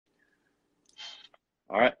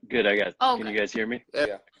All right, good. Oh, Can you good. guys hear me?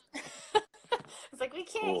 Yeah. It's like, we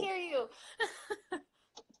can't Cool. hear you.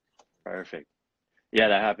 Perfect. Yeah,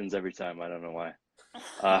 that happens every time. I don't know why.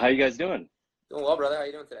 How you guys doing? Doing well, brother. How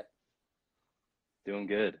you doing today? Doing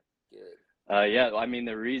good. Good. Yeah, I mean,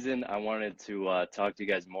 the reason I wanted to talk to you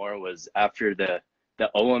guys more was after the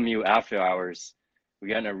OMU after hours, we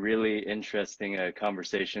got in a really interesting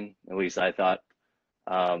conversation, at least I thought.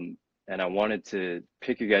 And I wanted to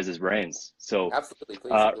pick you guys' brains. So, Absolutely,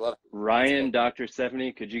 please. uh, We love it. Let's Ryan, go. Dr.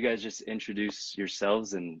 Stephanie, could you guys just introduce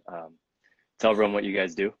yourselves and tell everyone what you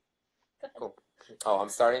guys do? Cool. Oh, I'm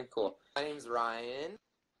starting? Cool. My name's Ryan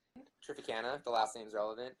Trificana, if the last name's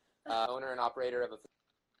relevant. Owner and operator of a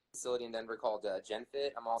facility in Denver called GenFit.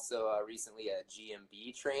 I'm also recently a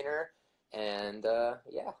GMB trainer. And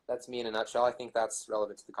yeah, that's me in a nutshell. I think that's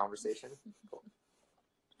relevant to the conversation. Cool.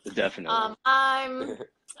 Definitely.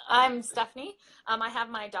 I'm Stephanie. I have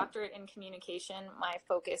my doctorate in communication. My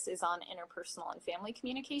focus is on interpersonal and family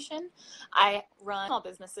communication. I run small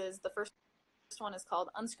businesses. The first one is called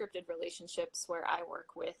Unscripted Relationships, where I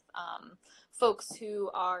work with folks who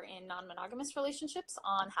are in non-monogamous relationships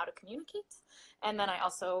on how to communicate. And then I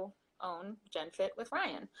also own GenFit with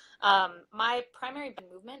Ryan. My primary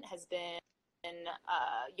movement has been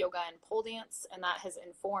yoga and pole dance, and that has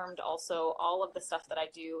informed also all of the stuff that I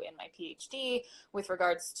do in my PhD with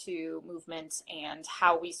regards to movement and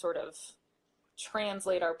how we sort of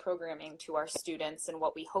translate our programming to our students and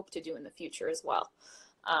what we hope to do in the future as well.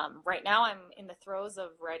 Right now I'm in the throes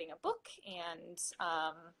of writing a book and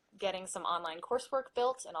getting some online coursework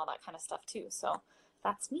built and all that kind of stuff too. So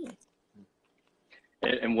that's me.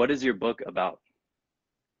 And what is your book about?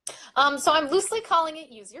 So I'm loosely calling it,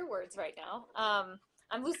 use your words right now.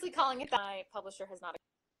 I'm loosely calling it that. My publisher has not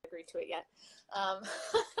agreed to it yet.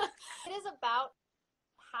 It is about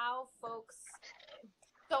how folks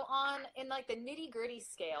go on in like the nitty-gritty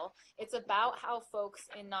scale. It's about how folks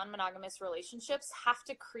in non-monogamous relationships have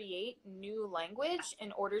to create new language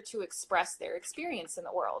in order to express their experience in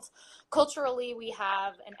the world. Culturally, we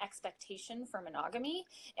have an expectation for monogamy,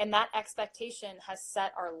 and that expectation has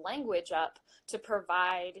set our language up to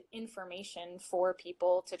provide information for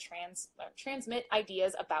people to transmit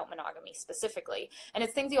ideas about monogamy specifically. And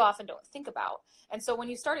it's things you often don't think about. And so when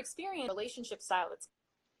you start experiencing a relationship style that's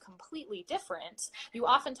completely different, you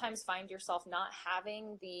oftentimes find yourself not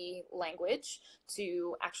having the language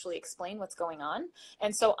to actually explain what's going on.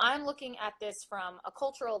 And so I'm looking at this from a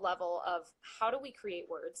cultural level of how do we create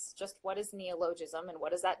words? Just what is neologism and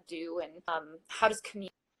what does that do? And how does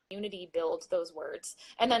community build those words?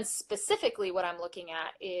 And then specifically what I'm looking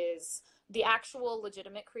at is the actual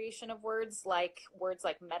legitimate creation of words like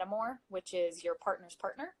metamor, which is your partner's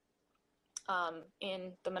partner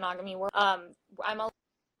in the monogamy world. I'm also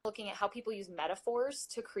looking at how people use metaphors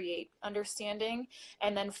to create understanding.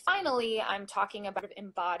 And then finally, I'm talking about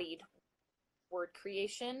embodied word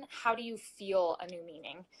creation. How do you feel a new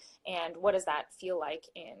meaning? And what does that feel like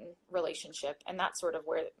in relationship? And that's sort of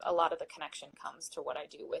where a lot of the connection comes to what I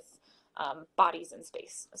do with bodies in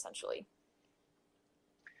space, essentially.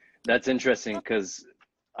 That's interesting because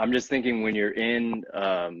I'm just thinking when you're in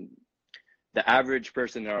the average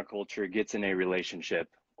person in our culture gets in a relationship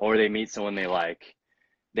or they meet someone they like,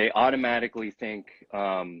 they automatically think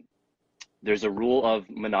there's a rule of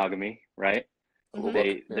monogamy, right?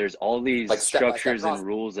 Mm-hmm. There's all these like structures and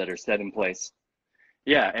rules that are set in place.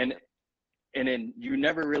 Yeah, and then you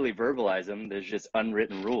never really verbalize them. There's just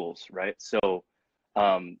unwritten rules, right? So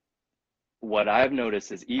what I've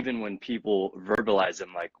noticed is even when people verbalize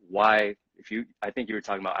them, like why, I think you were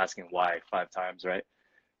talking about asking why 5 times, right?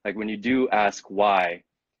 Like when you do ask why,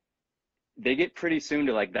 they get pretty soon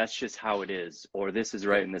to like, that's just how it is, or this is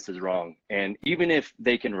right and this is wrong. And even if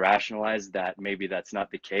they can rationalize that maybe that's not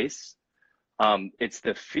the case, it's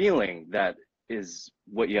the feeling that is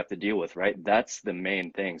what you have to deal with, right? That's the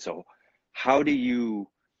main thing. So how do you,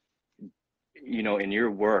 in your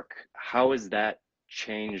work, how is that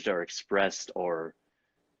changed or expressed or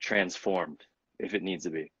transformed if it needs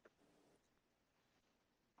to be?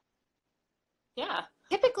 Yeah.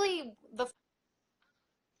 Typically, the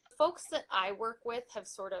folks that I work with have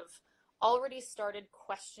sort of already started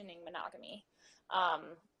questioning monogamy.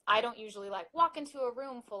 I don't usually like walk into a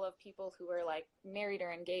room full of people who are like married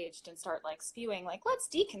or engaged and start like spewing like, let's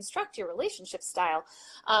deconstruct your relationship style.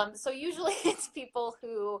 So usually it's people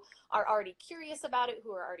who are already curious about it,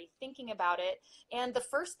 who are already thinking about it. And the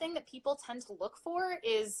first thing that people tend to look for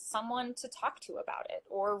is someone to talk to about it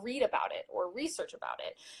or read about it or research about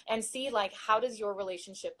it and see like, how does your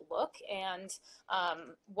relationship look and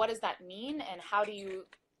what does that mean and how do you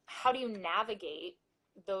navigate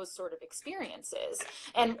those sort of experiences.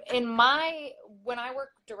 And when I work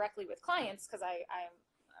directly with clients, because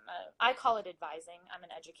I call it advising, I'm an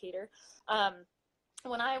educator.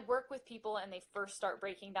 When I work with people and they first start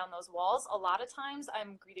breaking down those walls, a lot of times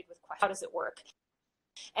I'm greeted with questions. How does it work?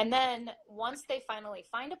 And then once they finally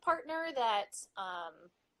find a partner that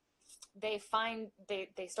they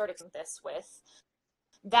start exploring this with,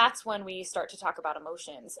 that's when we start to talk about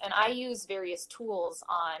emotions. And I use various tools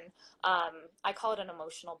on, I call it an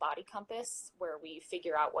emotional body compass, where we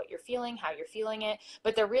figure out what you're feeling, how you're feeling it.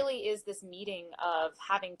 But there really is this meeting of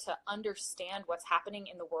having to understand what's happening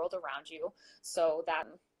in the world around you. So that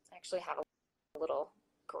I actually have a little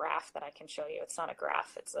graph that I can show you. It's not a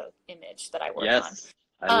graph, it's an image that I work on. Yes,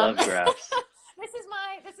 I love graphs. This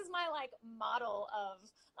is my like model of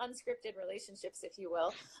unscripted relationships, if you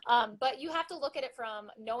will. But you have to look at it from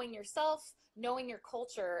knowing yourself, knowing your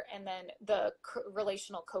culture, and then the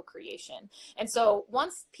relational co-creation. And so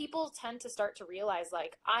once people tend to start to realize,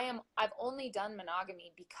 like, I've only done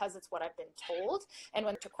monogamy because it's what I've been told, and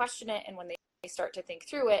when to question it, and when they start to think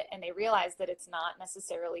through it, and they realize that it's not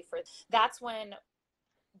necessarily that's when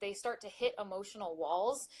they start to hit emotional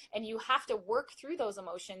walls, and you have to work through those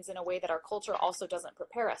emotions in a way that our culture also doesn't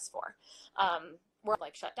prepare us for. We're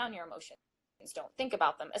like, shut down your emotions, don't think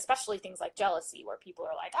about them, especially things like jealousy, where people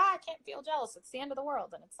are like, I can't feel jealous, it's the end of the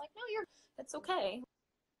world. And it's like, no, it's okay.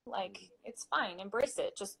 Like, it's fine, embrace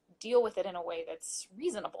it, just deal with it in a way that's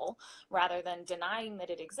reasonable, rather than denying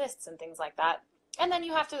that it exists and things like that. And then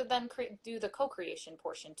you have to then do the co-creation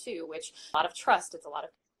portion too, which a lot of trust, it's a lot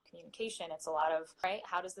of communication, it's a lot of, right,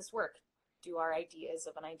 how does this work? Do our ideas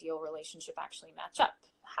of an ideal relationship actually match up?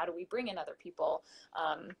 How do we bring in other people?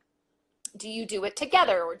 Do you do it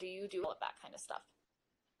together, or do you do all of that kind of stuff?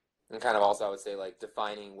 And kind of also, I would say, like,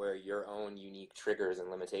 defining where your own unique triggers and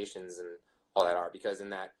limitations and all that are, because in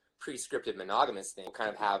that pre-scripted monogamous thing, we'll kind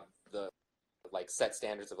of have the like set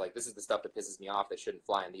standards of like, this is the stuff that pisses me off that shouldn't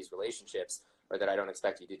fly in these relationships, or that I don't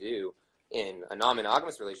expect you to do. In a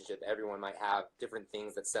non-monogamous relationship, everyone might have different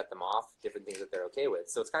things that set them off, different things that they're okay with.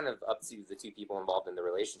 So it's kind of up to the two people involved in the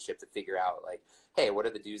relationship to figure out, like, hey, what are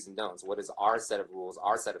the do's and don'ts? What is our set of rules,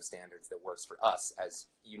 our set of standards that works for us as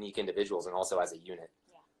unique individuals and also as a unit?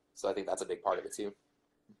 Yeah. So I think that's a big part of it too.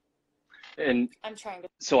 And I'm trying to.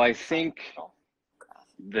 So I think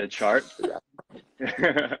the chart.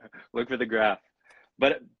 Look for the graph.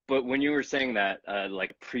 But when you were saying that,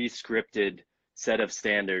 like pre-scripted set of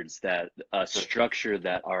standards, that structure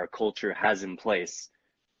that our culture has in place.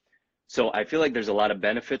 So I feel like there's a lot of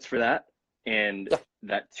benefits for that, and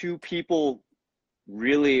that two people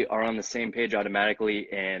really are on the same page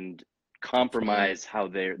automatically and compromise how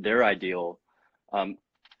their ideal.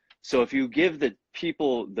 So if you give the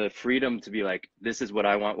people the freedom to be like, this is what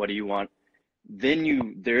I want, what do you want?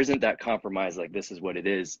 Then there isn't that compromise, like, this is what it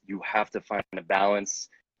is. You have to find a balance.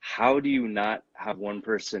 How do you not have one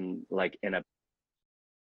person like in a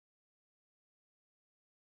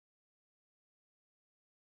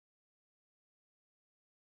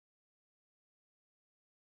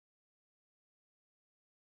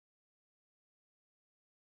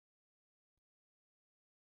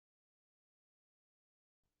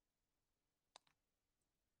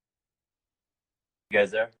You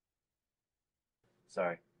guys there?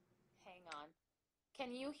 Sorry. Hang on.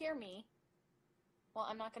 Can you hear me? Well,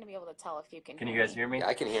 I'm not going to be able to tell if you can. Can you guys hear me? Yeah,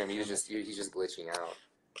 I can hear him. He's just glitching out.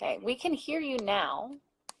 Okay, we can hear you now.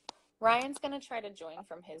 Ryan's going to try to join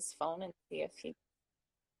from his phone and see if he.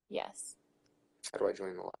 Yes. How do I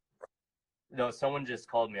join the live? No, someone just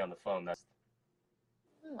called me on the phone. That's.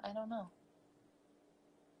 I don't know.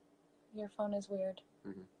 Your phone is weird.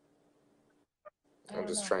 I'm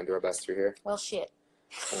just trying to do our best through here. Well, shit.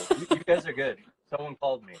 You guys are good. Someone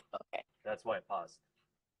called me. Okay. That's why I paused.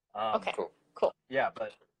 Okay. Cool. Yeah,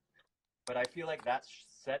 but I feel like that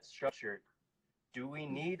set structure. Do we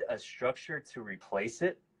need a structure to replace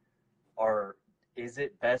it, or is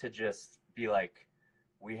it best to just be like,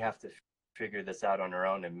 we have to figure this out on our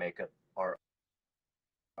own and make up our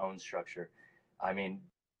own structure? I mean,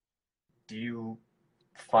 do you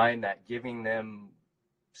find that giving them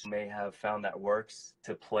may have found that works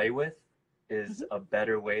to play with is a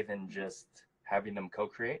better way than just having them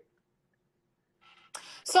co-create?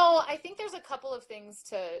 So I think there's a couple of things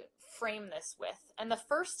to frame this with. And the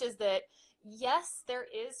first is that, yes, there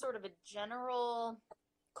is sort of a general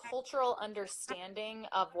cultural understanding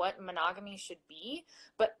of what monogamy should be,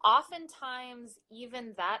 but oftentimes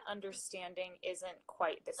even that understanding isn't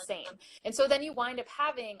quite the same. And so then you wind up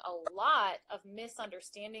having a lot of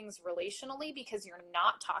misunderstandings relationally because you're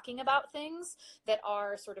not talking about things that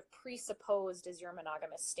are sort of presupposed as your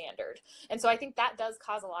monogamous standard. And so I think that does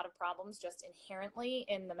cause a lot of problems just inherently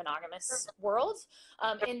in the monogamous world.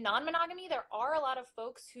 In non-monogamy, there are a lot of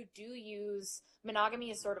folks who do use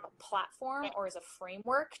monogamy as sort of a platform or as a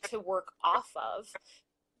framework to work off of.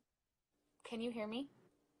 Can you hear me?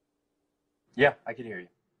 Yeah, I can hear you.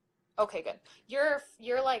 Okay, good.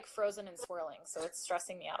 You're like frozen and swirling, so it's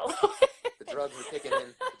stressing me out a little bit. The drugs are kicking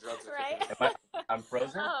in. The drugs are right? kicking in. I'm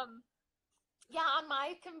frozen? Yeah, on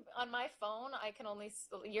my phone, I can only,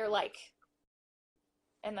 you're like,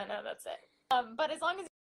 and then that's it. But as long as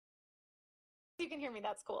you can hear me,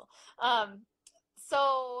 that's cool.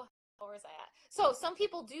 So where was I at? So some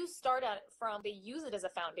people do start at it from, they use it as a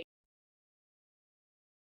foundation.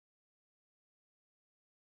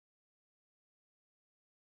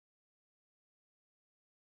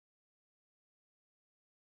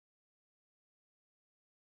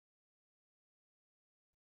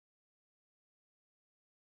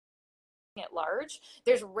 At large,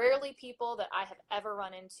 there's rarely people that I have ever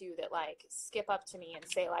run into that like skip up to me and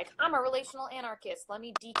say like, I'm a relational anarchist, let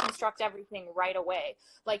me deconstruct everything right away.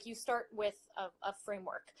 Like you start with a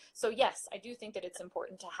framework. So yes, I do think that it's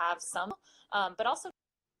important to have some, but also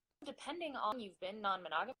depending on you've been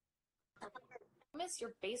non-monogamous,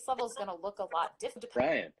 your base level is going to look a lot different.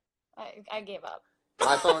 Brian. I gave up.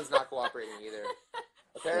 My phone's not cooperating either.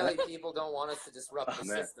 Apparently people don't want us to disrupt the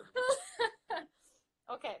system.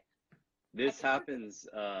 Okay. This happens,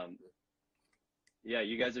 yeah,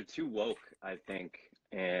 you guys are too woke, I think,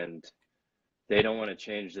 and they don't want to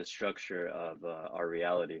change the structure of our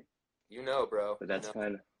reality. You know, bro. But that's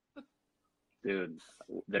kind of, dude,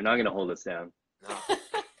 they're not going to hold us down. No.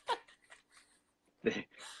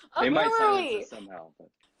 They might silence us somehow.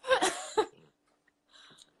 But...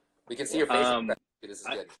 We can see your face. This is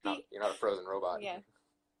good. You're not a frozen robot. Yeah.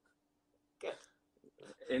 Good.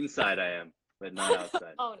 Inside I am, but not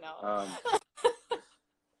outside. Oh, no.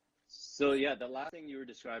 So, yeah, the last thing you were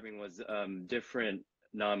describing was different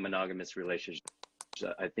non-monogamous relationships.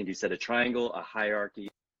 I think you said a triangle, a hierarchy,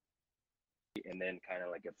 and then kind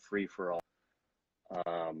of like a free-for-all.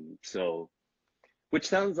 So, which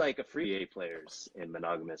sounds like a free A players in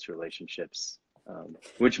monogamous relationships,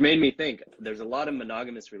 which made me think there's a lot of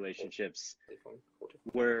monogamous relationships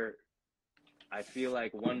where I feel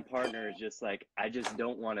like one partner is just like, I just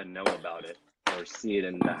don't want to know about it or see it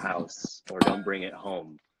in the house or don't bring it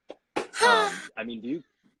home. I mean, do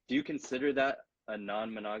you consider that a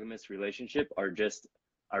non-monogamous relationship or just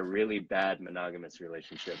a really bad monogamous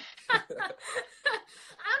relationship?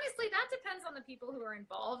 Honestly, that depends on the people who are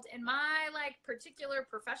involved. In my like particular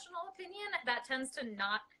professional opinion, that tends to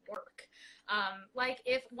not work. Like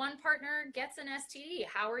if one partner gets an STD,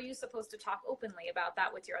 how are you supposed to talk openly about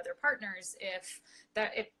that with your other partners if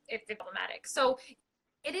it's problematic? So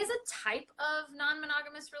it is a type of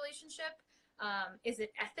non-monogamous relationship. Is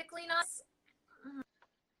it ethically not?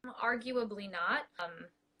 Arguably not.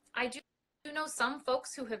 I do know some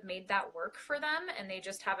folks who have made that work for them and they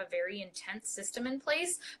just have a very intense system in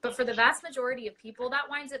place. But for the vast majority of people, that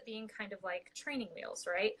winds up being kind of like training wheels,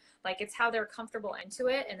 right? Like it's how they're comfortable into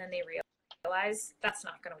it and then they realize that's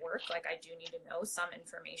not going to work. Like I do need to know some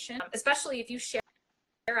information, especially if you share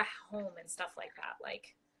a home and stuff like that.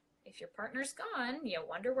 Like if your partner's gone, you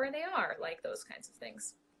wonder where they are, like those kinds of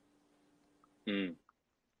things.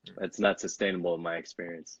 It's not sustainable in my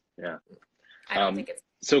experience. Yeah. I don't think it's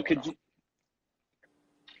so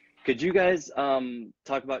could you guys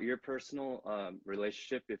talk about your personal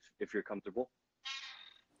relationship if you're comfortable?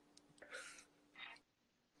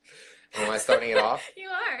 Am I starting it off? You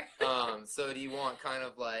are. So do you want kind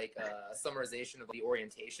of like a summarization of the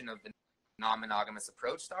orientation of the non-monogamous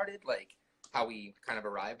approach started? Like how we kind of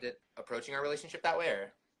arrived at approaching our relationship that way?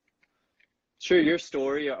 Or? Sure, your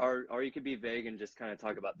story, or you could be vague and just kind of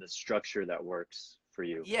talk about the structure that works for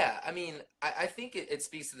you. Yeah, I mean, I think it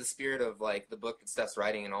speaks to the spirit of like the book that Steph's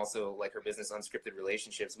writing and also like her business Unscripted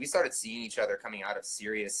Relationships. We started seeing each other coming out of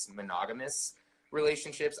serious monogamous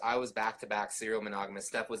relationships. I was back-to-back serial monogamous.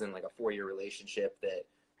 Steph was in like a 4-year relationship that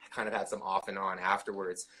kind of had some off and on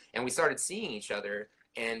afterwards. And we started seeing each other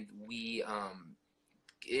and we,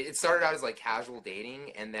 it started out as like casual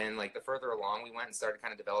dating. And then like the further along we went and started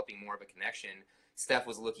kind of developing more of a connection, Steph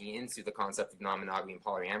was looking into the concept of non-monogamy and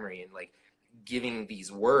polyamory and like giving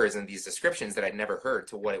these words and these descriptions that I'd never heard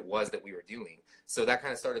to what it was that we were doing. So that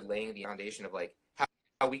kind of started laying the foundation of like,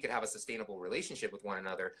 how we could have a sustainable relationship with one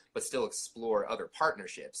another, but still explore other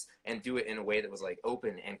partnerships and do it in a way that was like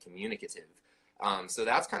open and communicative. So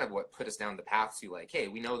that's kind of what put us down the path to like, hey,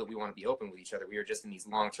 we know that we want to be open with each other. We are just in these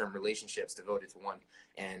long-term relationships devoted to one.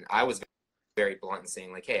 And I was very blunt in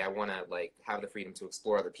saying like, hey, I want to like have the freedom to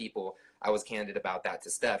explore other people. I was candid about that to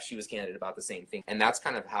Steph. She was candid about the same thing. And that's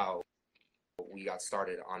kind of how we got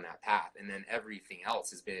started on that path. And then everything else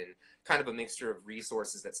has been kind of a mixture of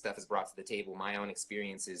resources that Steph has brought to the table, my own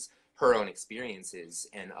experiences, her own experiences,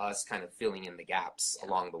 and us kind of filling in the gaps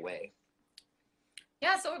along the way.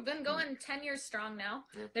 Yeah, so we've been going 10 years strong now.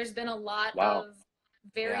 There's been a lot Wow. of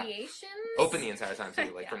variations. Open the entire time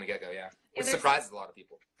too, like from the get-go, which surprises a lot of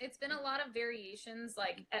people. It's been a lot of variations.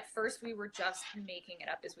 Like at first we were just making it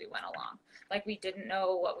up as we went along. Like we didn't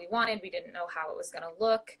know what we wanted. We didn't know how it was going to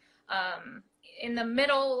look. In the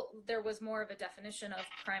middle, there was more of a definition of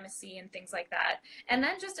primacy and things like that. And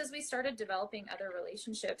then just as we started developing other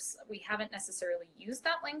relationships, we haven't necessarily used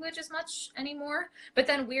that language as much anymore. But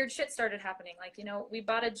then weird shit started happening. Like, you know, we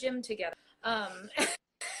bought a gym together.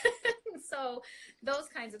 So those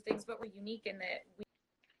kinds of things, but we're unique in that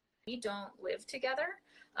we don't live together.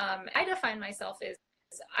 I define myself as,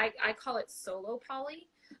 I call it solo poly.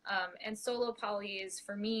 And solo poly is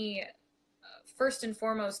for me, first and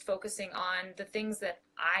foremost, focusing on the things that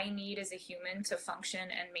I need as a human to function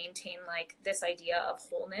and maintain like this idea of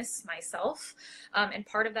wholeness myself. And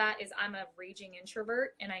part of that is I'm a raging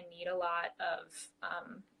introvert and I need a lot of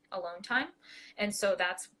alone time. And so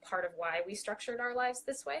that's part of why we structured our lives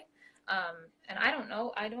this way. And I don't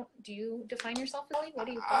know, do you define yourself, Lily? What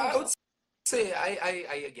do you call yourself? I would say,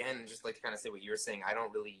 I again, just like to kind of say what you're saying, I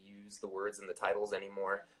don't really use the words and the titles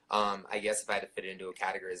anymore. I guess if I had to fit it into a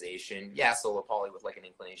categorization, solo poly with like an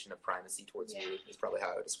inclination of primacy towards you is probably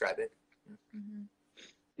how I would describe it.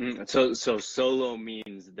 Mm-hmm. So solo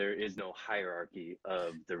means there is no hierarchy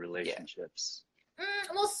of the relationships.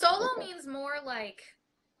 Well, solo means more like,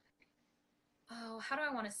 how do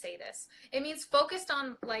I want to say this? It means focused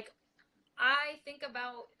on like, I think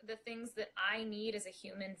about the things that I need as a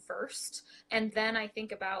human first, and then I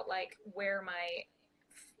think about like where my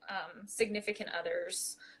significant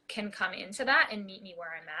others can come into that and meet me where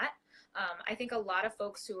I'm at. I think a lot of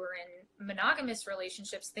folks who are in monogamous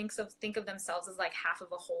relationships think of themselves as like half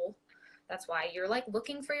of a whole. That's why you're like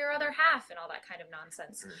looking for your other half and all that kind of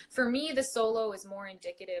nonsense. For me, the solo is more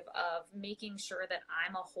indicative of making sure that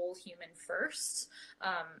I'm a whole human first.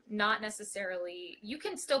 Not necessarily, you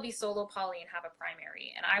can still be solo poly and have a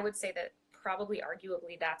primary. And I would say that probably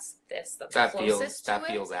arguably that's the closest to it. That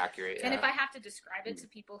feels accurate. And if I have to describe it to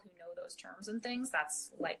people who know those terms and things,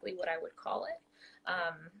 that's likely what I would call it.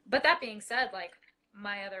 But that being said, like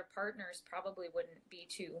my other partners probably wouldn't be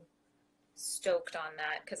too stoked on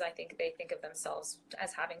that because I think they think of themselves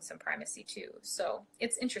as having some primacy too. So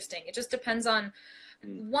it's interesting. It just depends on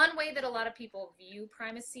one way that a lot of people view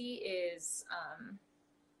primacy is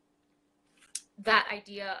that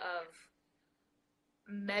idea of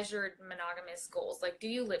measured monogamous goals. Like, do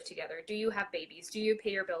you live together? Do you have babies? Do you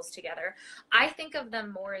pay your bills together? I think of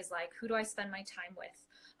them more as like, who do I spend my time with?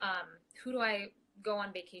 Who do I go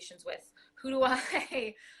on vacations with? Who do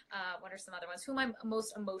I, what are some other ones? Who am I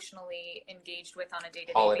most emotionally engaged with on a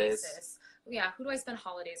day-to-day basis? Yeah, who do I spend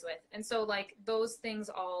holidays with? And so like those things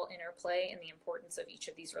all interplay in the importance of each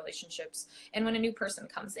of these relationships. And when a new person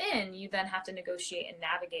comes in, you then have to negotiate and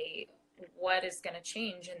navigate what is going to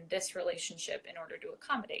change in this relationship in order to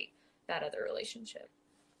accommodate that other relationship.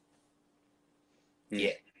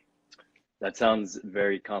 Yeah. That sounds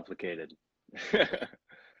very complicated.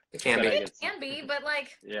 It can be. It can be, but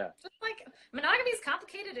like, just like monogamy is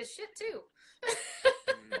complicated as shit too.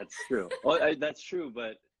 That's true. Oh, that's true.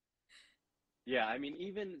 But yeah, I mean,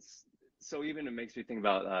 even it makes me think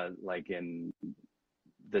about like in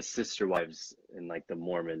the sister wives in like the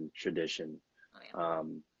Mormon tradition.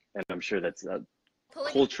 And I'm sure that's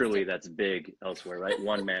culturally that's big elsewhere, right?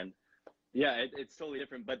 One man. Yeah, it's totally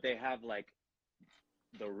different, but they have like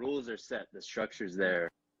the rules are set, the structure's there.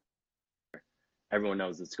 Everyone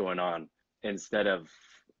knows what's going on instead of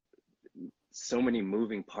so many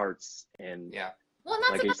moving parts. And well, and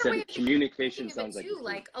that's like you said, communication sounds like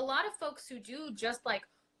like a lot of folks who do just like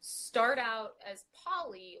start out as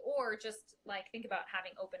poly or just like think about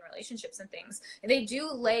having open relationships and things, they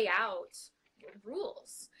do lay out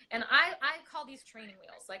rules. And I call these training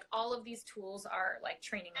wheels. Like all of these tools are like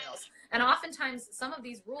training wheels. And oftentimes some of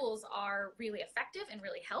these rules are really effective and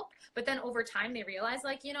really help. But then over time they realize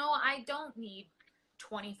like, you know, I don't need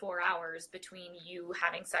 24 hours between you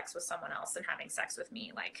having sex with someone else and having sex with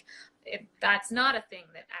me. Like, that's not a thing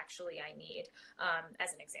that actually I need,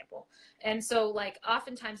 as an example. And so, like,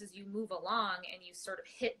 oftentimes as you move along and you sort of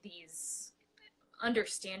hit these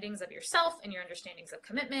understandings of yourself and your understandings of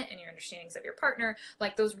commitment and your understandings of your partner,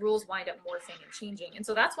 like, those rules wind up morphing and changing. And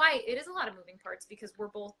so that's why it is a lot of moving parts, because we're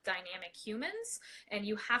both dynamic humans, and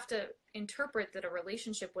you have to interpret that a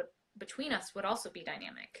relationship between us would also be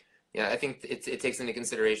dynamic. Yeah, I think it takes into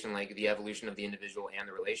consideration like the evolution of the individual and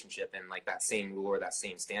the relationship, and like that same rule or that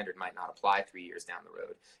same standard might not apply 3 years down the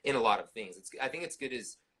road in a lot of things. I think it's good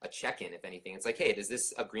as a check-in, if anything. It's like, hey, does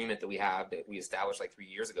this agreement that we have that we established like 3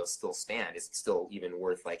 years ago still stand? Is it still even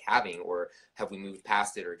worth like having, or have we moved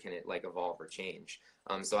past it, or can it like evolve or change?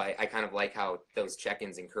 So I kind of like how those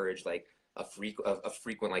check-ins encourage like a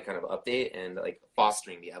frequent like kind of update and like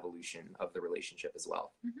fostering the evolution of the relationship as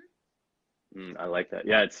well. I like that.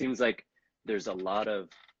 Yeah, it seems like there's a lot of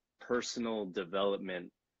personal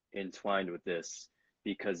development entwined with this,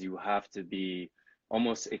 because you have to be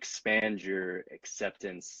almost expand your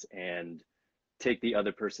acceptance and take the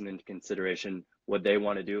other person into consideration, what they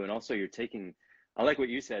want to do. And also I like what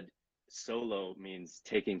you said, solo means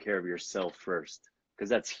taking care of yourself first, because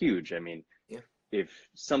that's huge. I mean, yeah, if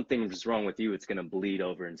something's wrong with you, it's going to bleed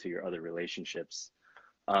over into your other relationships.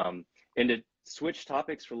 And to switch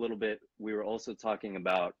topics for a little bit, we were also talking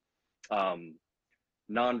about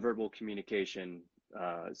nonverbal communication.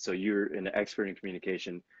 So you're an expert in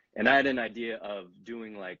communication, and I had an idea of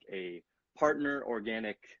doing like a partner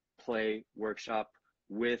organic play workshop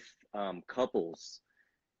with couples.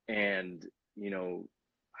 And,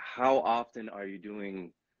 how often are you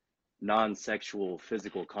doing non-sexual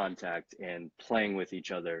physical contact and playing with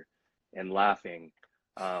each other and laughing?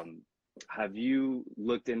 Have you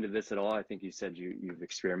looked into this at all? I think you said you've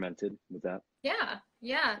experimented with that.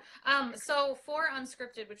 Yeah. So for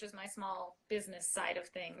Unscripted, which is my small business side of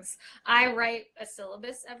things, I write a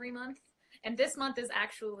syllabus every month. And this month is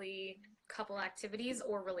actually couple activities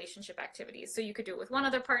or relationship activities. So you could do it with one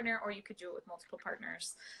other partner, or you could do it with multiple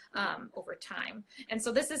partners over time. And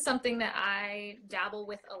so this is something that I dabble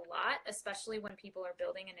with a lot, especially when people are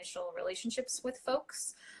building initial relationships with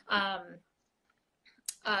folks.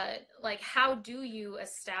 Like, how do you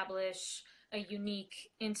establish a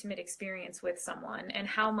unique, intimate experience with someone? And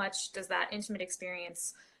how much does that intimate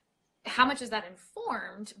experience, how much is that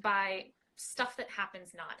informed by stuff that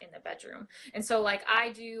happens not in the bedroom? And so, like,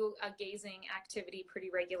 I do a gazing activity pretty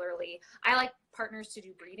regularly. I like partners to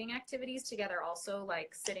do breathing activities together also,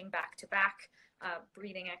 like sitting back to back,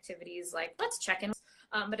 breathing activities, like let's check in.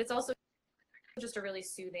 But it's also just a really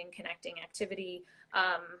soothing, connecting activity.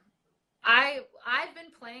 I've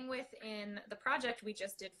been playing with, in the project we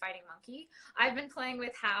just did, Fighting Monkey, I've been playing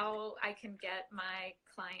with how I can get my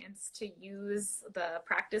clients to use the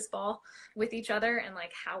practice ball with each other, and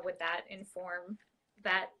like, how would that inform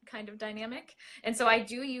that kind of dynamic? And so I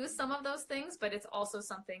do use some of those things, but it's also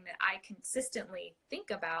something that I consistently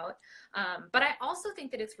think about. But I also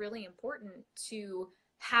think that it's really important to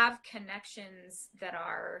have connections that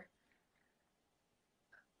are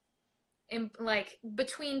like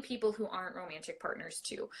between people who aren't romantic partners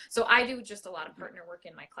too. So I do just a lot of partner work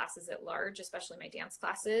in my classes at large, especially my dance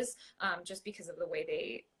classes, just because of the way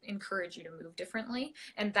they encourage you to move differently.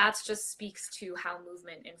 And that's just speaks to how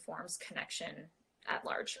movement informs connection at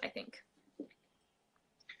large, I think.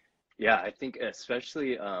 Yeah, I think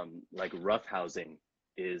especially like roughhousing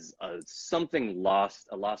is something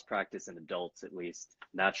a lost practice in adults, at least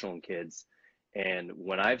natural in kids. And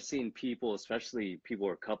when I've seen people, especially people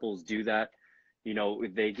or couples, do that,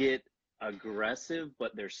 they get aggressive,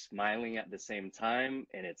 but they're smiling at the same time,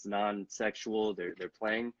 and it's non-sexual. They're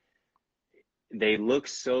playing. They look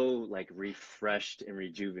so like refreshed and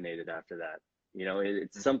rejuvenated after that.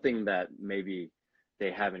 It's something that maybe they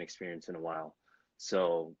haven't experienced in a while.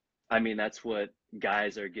 So, I mean, that's what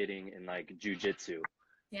guys are getting in like jujitsu.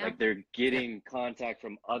 Yeah. Like, they're getting contact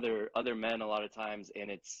from other men a lot of times, and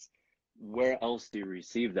it's, where else do you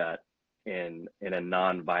receive that in a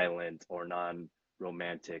non-violent or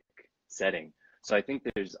non-romantic setting? So I think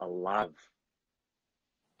there's a lot of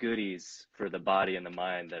goodies for the body and the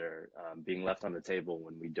mind that are being left on the table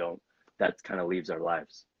when we don't. That kind of leaves our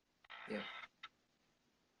lives. Yeah.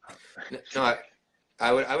 No,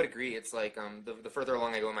 I would agree. It's like the further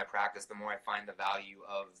along I go in my practice, the more I find the value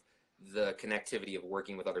of the connectivity of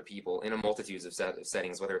working with other people in a multitude of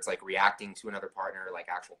settings, whether it's like reacting to another partner, like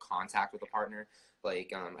actual contact with a partner.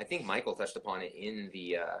 Like I think Michael touched upon it in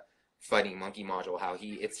the Fighting Monkey module, how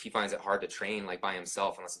he finds it hard to train like by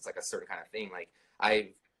himself unless it's like a certain kind of thing. Like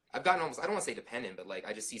I've gotten almost, I don't want to say dependent, but like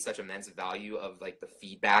I just see such immense value of like the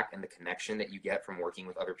feedback and the connection that you get from working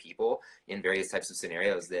with other people in various types of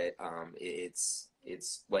scenarios that it's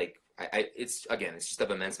like it's again, it's just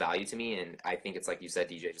of immense value to me, and I think it's like you said,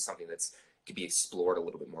 DJ, just something that's could be explored a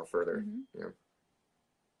little bit more further. You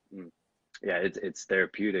know? Yeah, it's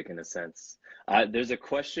therapeutic in a sense. There's a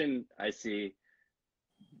question I see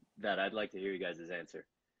that I'd like to hear you guys' answer.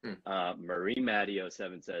 Marie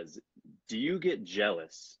Maddie07 says, do you get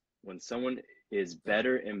jealous when someone is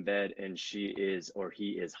better in bed and she is or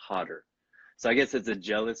he is hotter? So I guess it's a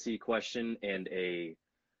jealousy question and a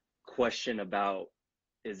question about,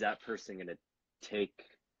 is that person going to take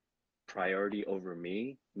priority over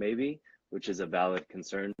me, maybe, which is a valid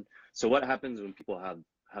concern. So what happens when people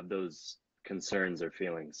have those concerns or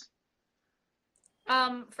feelings?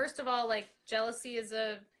 First of all, like, jealousy is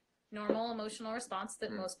a normal emotional response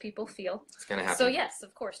that most people feel. It's gonna happen. So yes,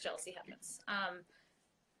 of course, jealousy happens.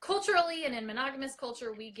 Culturally and in monogamous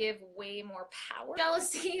culture, we give way more power to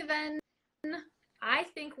jealousy than I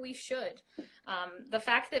think we should. The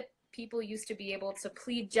fact that people used to be able to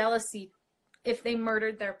plead jealousy if they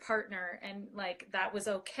murdered their partner and like that was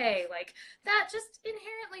okay, like that just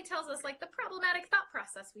inherently tells us like the problematic thought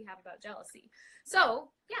process we have about jealousy.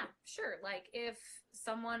 So yeah, sure, like if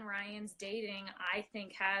someone Ryan's dating I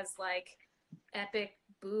think has like epic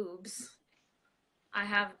boobs,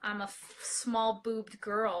 I'm a small boobed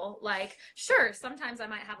girl, like sure, sometimes I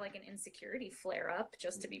might have like an insecurity flare up,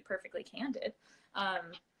 just to be perfectly candid,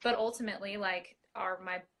 but ultimately, like, are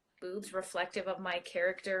my boobs reflective of my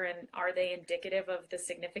character and are they indicative of the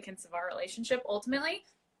significance of our relationship? Ultimately,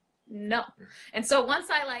 no. And so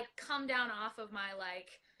once I like come down off of my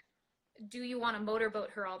like, do you want to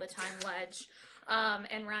motorboat her all the time ledge,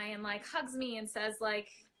 and Ryan like hugs me and says like,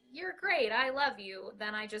 you're great, I love you,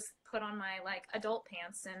 then I just put on my like adult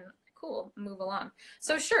pants and cool, move along.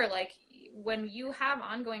 So sure, like when you have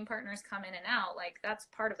ongoing partners come in and out, like that's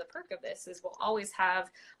part of the perk of this, is we'll always have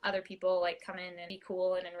other people like come in and be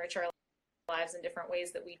cool and enrich our lives in different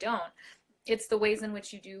ways that we don't. It's the ways in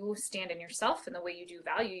which you do stand in yourself and the way you do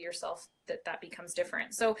value yourself that becomes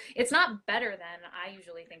different. So it's not better than I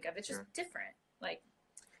usually think of, it's just different. Like,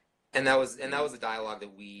 and that was a dialogue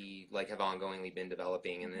that we like have ongoingly been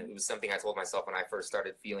developing, and it was something I told myself when I first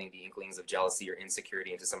started feeling the inklings of jealousy or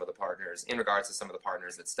insecurity into some of the partners, in regards to some of the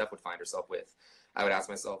partners that Steph would find herself with. I would ask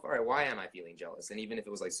myself, all right, why am I feeling jealous? And even if it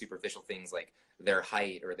was like superficial things like their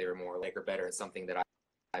height or they're more like or better at something that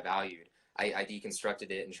I valued, I deconstructed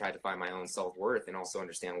it and tried to find my own self-worth and also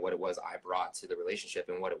understand what it was I brought to the relationship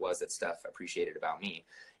and what it was that Steph appreciated about me.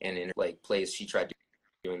 And in like plays, she tried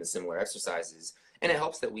doing the similar exercises. And it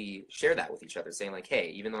helps that we share that with each other, saying like, hey,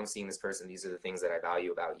 even though I'm seeing this person, these are the things that I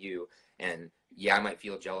value about you. And yeah, I might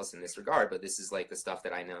feel jealous in this regard, but this is like the stuff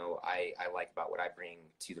that I know I like about what I bring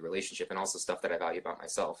to the relationship, and also stuff that I value about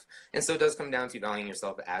myself. And so it does come down to valuing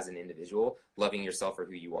yourself as an individual, loving yourself for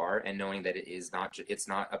who you are, and knowing that it's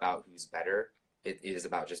not about who's better. It is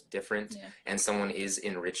about just different, and someone is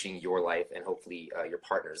enriching your life and hopefully your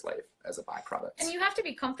partner's life as a byproduct. And you have to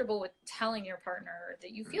be comfortable with telling your partner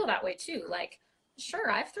that you feel that way too. Like,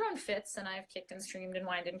 sure, I've thrown fits and I've kicked and screamed and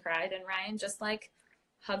whined and cried, and Ryan just like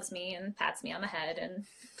hugs me and pats me on the head and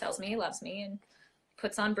tells me he loves me and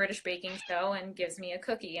puts on British baking show and gives me a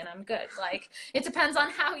cookie and I'm good. Like, it depends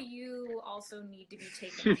on how you also need to be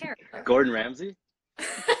taken care of. Gordon Ramsay? No,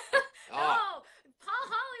 Paul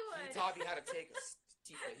Hollywood. He taught me how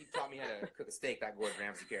to cook a steak, that Gordon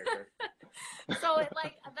Ramsay character. So it,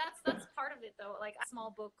 like, that's part of it though. Like a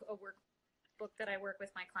small book, a workbook that I work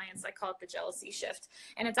with my clients, I call it the jealousy shift,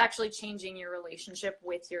 and it's actually changing your relationship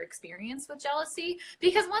with your experience with jealousy,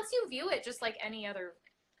 because once you view it just like any other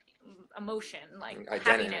emotion, like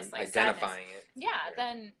happiness, like identifying sadness,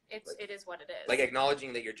 then it is what it is. Like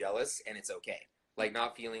acknowledging that you're jealous and it's okay. Like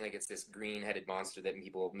not feeling like it's this green-headed monster that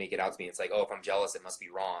people make it out to be. It's like, oh, if I'm jealous, it must be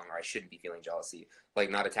wrong, or I shouldn't be feeling jealousy.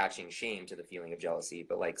 Like not attaching shame to the feeling of jealousy,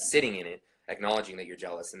 but like sitting in it, acknowledging that you're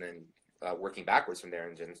jealous, and then working backwards from there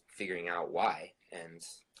and just figuring out why. And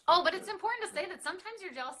but it's important to say that sometimes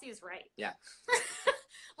your jealousy is right. Yeah.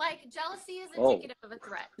 Like jealousy is indicative of a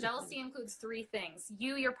threat. Jealousy includes three things: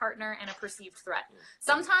 you, your partner, and a perceived threat.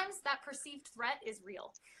 Sometimes that perceived threat is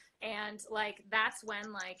real. And like that's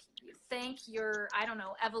when like thank your, I don't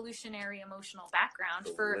know, evolutionary emotional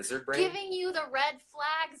background for giving you the red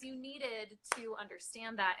flags you needed to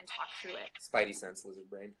understand that and talk through it. Spidey sense, lizard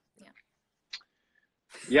brain.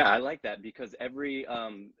 Yeah, I like that, because every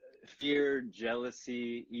fear,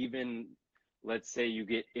 jealousy, even let's say you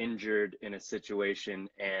get injured in a situation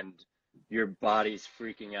and your body's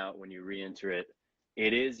freaking out when you re-enter it,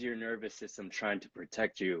 it is your nervous system trying to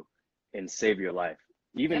protect you and save your life.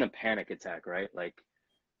 even a panic attack, right? Like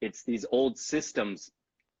it's these old systems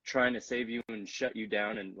trying to save you and shut you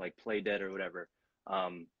down and like play dead or whatever. So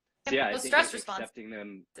yeah, I Those think stress like response. accepting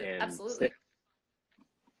them and Absolutely.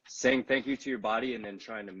 saying thank you to your body and then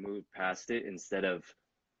trying to move past it instead of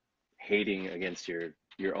hating against your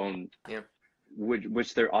own, Yeah.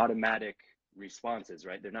 which they're automatic responses,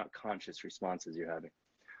 right? They're not conscious responses you're having.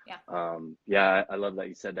 Yeah. Yeah, I love that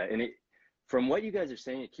you said that. And it, from what you guys are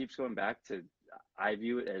saying, it keeps going back to, I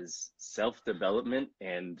view it as self-development,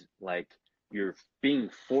 and like you're being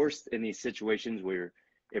forced in these situations where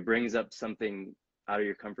it brings up something out of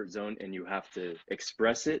your comfort zone and you have to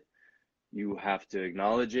express it, you have to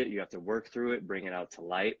acknowledge it, you have to work through it, bring it out to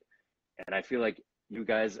light. And I feel like you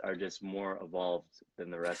guys are just more evolved than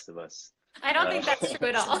the rest of us. I don't think that's true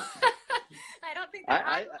at all. I don't think that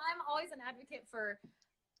I'm always an advocate for,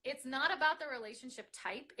 it's not about the relationship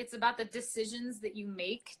type. It's about the decisions that you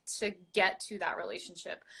make to get to that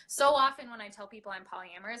relationship. So often when I tell people I'm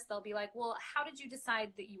polyamorous, they'll be like, well, how did you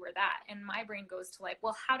decide that you were that? And my brain goes to like,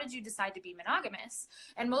 well, how did you decide to be monogamous?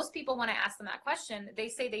 And most people, when I ask them that question, they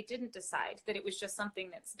say they didn't decide, that it was just something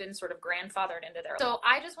that's been sort of grandfathered into their life. So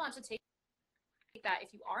I just want to take that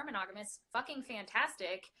if you are monogamous, fucking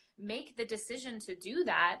fantastic. Make the decision to do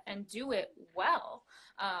that and do it well,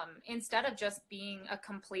 instead of just being a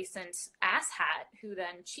complacent asshat who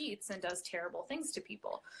then cheats and does terrible things to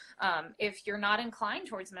people. If you're not inclined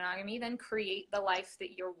towards monogamy, then create the life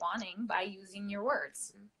that you're wanting by using your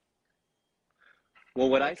words. Well,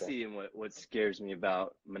 what I see and what scares me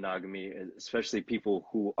about monogamy, especially people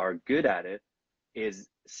who are good at it, is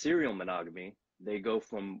serial monogamy. They go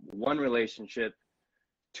from one relationship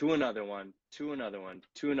to another one, to another one,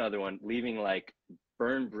 to another one, leaving like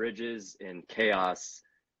burned bridges and chaos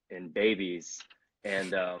and babies.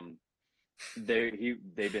 And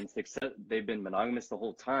they've been monogamous the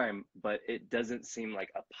whole time, but it doesn't seem like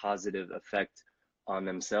a positive effect on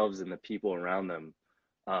themselves and the people around them.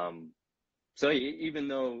 So even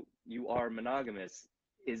though you are monogamous,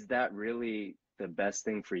 is that really the best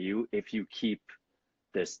thing for you if you keep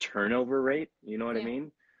this turnover rate? You know what I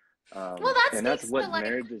mean? Well, and that's what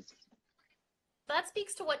marriage is. That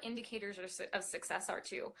speaks to what indicators of success are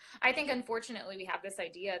too. I think unfortunately we have this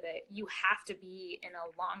idea that you have to be in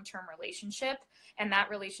a long-term relationship and that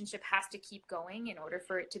relationship has to keep going in order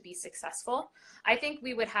for it to be successful. I think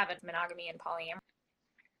we would have a monogamy and polyamory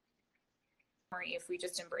if we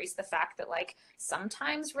just embrace the fact that like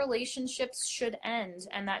sometimes relationships should end,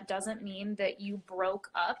 and that doesn't mean that you broke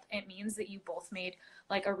up. It means that you both made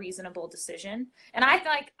like a reasonable decision. And I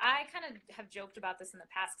kind of have joked about this in the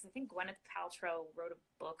past because I think Gwyneth Paltrow wrote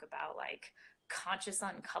a book about like conscious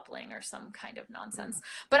uncoupling or some kind of nonsense.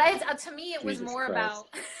 But to me it was Jesus more Christ.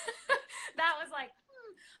 about that was like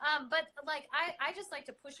but like I just like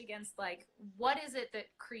to push against like what is it that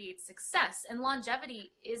creates success, and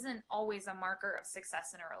longevity isn't always a marker of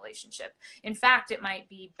success in a relationship. In fact, it might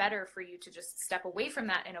be better for you to just step away from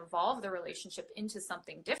that and evolve the relationship into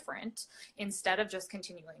something different instead of just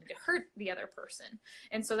continuing to hurt the other person.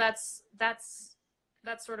 And so that's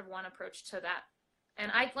sort of one approach to that.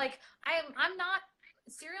 And I'm not,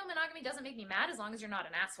 serial monogamy doesn't make me mad as long as you're not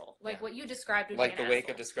an asshole. Like what you described would like be an the wake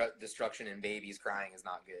asshole. of destruction and babies crying is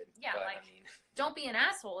not good. Yeah, but, like I mean, don't be an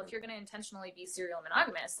asshole if you're going to intentionally be serial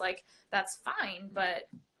monogamous. Like that's fine, but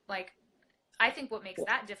like I think what makes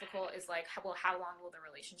that difficult is like, well, how long will the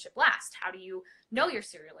relationship last? How do you know you're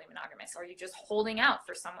serially monogamous? Are you just holding out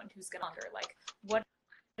for someone who's going to longer? Like what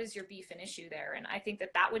is your beef and issue there? And I think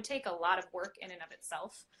that would take a lot of work in and of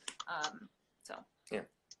itself. So yeah.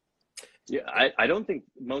 Yeah, I don't think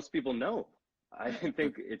most people know. I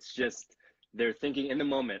think it's just they're thinking in the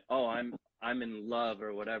moment, oh, I'm in love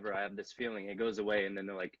or whatever. I have this feeling. It goes away, and then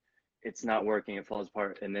they're like, it's not working. It falls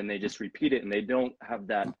apart, and then they just repeat it, and they don't have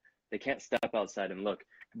that. They can't step outside and look.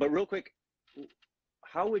 But real quick,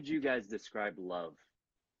 how would you guys describe love,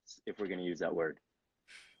 if we're going to use that word?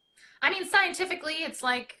 I mean, scientifically, it's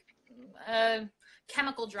like a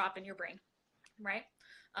chemical drop in your brain, right?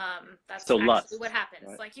 That's so actually what happens.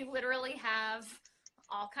 Right? Like you literally have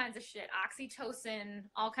all kinds of shit, oxytocin,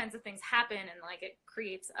 all kinds of things happen, and like it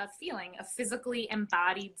creates a feeling, a physically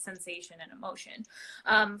embodied sensation and emotion.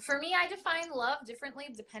 For me, I define love differently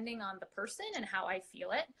depending on the person and how I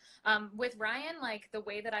feel it. With Ryan, like the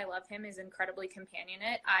way that I love him is incredibly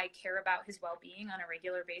companionate. I care about his well-being on a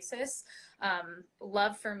regular basis.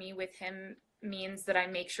 Love for me with him means that I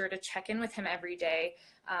make sure to check in with him every day,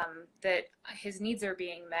 that his needs are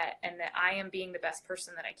being met and that I am being the best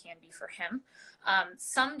person that I can be for him.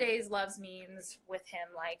 Some days loves means with him,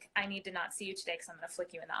 like, I need to not see you today because I'm going to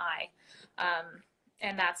flick you in the eye.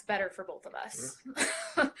 and that's better for both of us.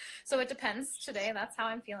 So it depends. Today, that's how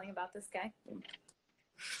I'm feeling about this guy.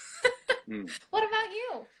 What about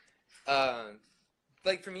you?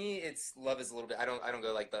 Like for me, it's love is a little bit. I don't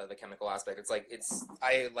go like the chemical aspect. It's like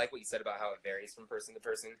I like what you said about how it varies from person to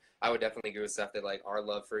person. I would definitely agree with Steph that like our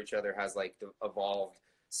love for each other has like evolved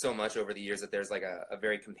so much over the years that there's like a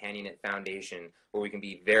very companionate foundation where we can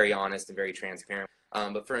be very honest and very transparent.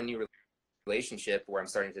 But for a new relationship where I'm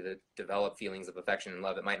starting to develop feelings of affection and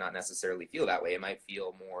love, it might not necessarily feel that way. It might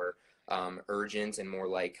feel more urgent and more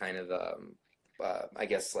like kind of I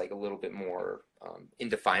guess like a little bit more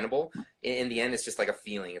indefinable. In the end, it's just like a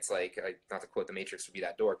feeling. It's like, not to quote the Matrix or be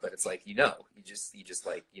that dork, but it's like, you just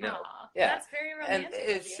like, Aww, yeah. That's very romantic.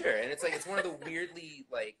 And sure. And it's like, it's one of the weirdly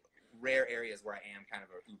like rare areas where I am kind of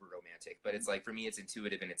a uber romantic, but it's like, for me, it's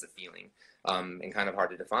intuitive and it's a feeling, and kind of hard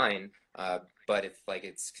to define. But if like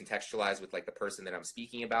it's contextualized with like the person that I'm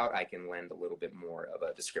speaking about, I can lend a little bit more of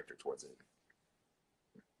a descriptor towards it.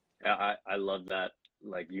 Yeah, I love that.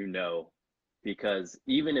 Like, because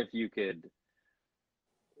even if you could,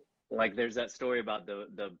 like, there's that story about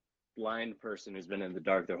the blind person who's been in the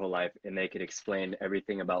dark their whole life, and they could explain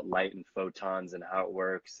everything about light and photons and how it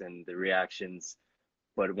works and the reactions.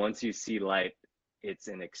 But once you see light, it's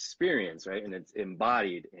an experience, right? And it's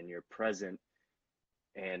embodied and you're present.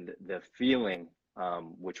 And the feeling,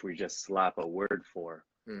 which we just slap a word for,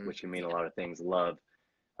 which can mean a lot of things, love.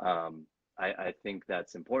 I think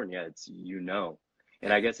that's important. Yeah, it's,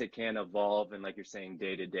 and I guess it can evolve. And like you're saying,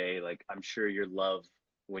 day to day, like I'm sure your love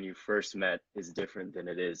when you first met is different than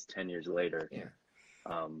it is 10 years later. Yeah.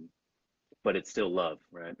 But it's still love,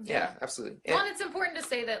 right? Yeah, absolutely. Well, and it's important to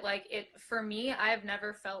say that, like, for me, I've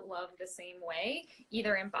never felt love the same way,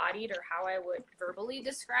 either embodied or how I would verbally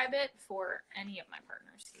describe it for any of my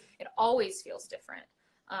partners. It always feels different.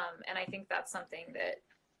 And I think that's something that,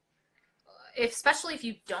 especially if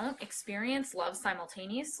you don't experience love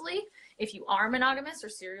simultaneously, if you are monogamous or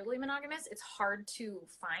serially monogamous, it's hard to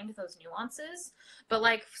find those nuances. But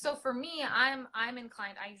like, so for me, I'm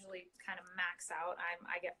inclined, I usually kind of max out.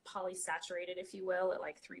 I get polysaturated, if you will, at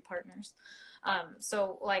like 3 partners.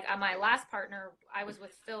 So like on my last partner, I was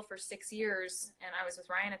with Phil for 6 years, and I was with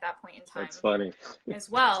Ryan at that point in time. That's funny. As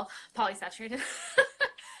well, polysaturated.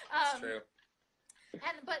 That's true.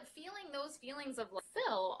 But feeling those feelings of like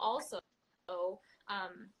Phil also,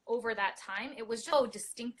 over that time, it was just so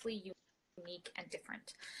distinctly unique and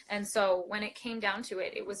different. And so when it came down to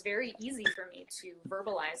it, it was very easy for me to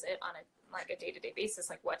verbalize it on a day-to-day basis,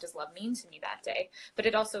 like what does love mean to me that day. But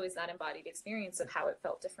it also is that embodied experience of how it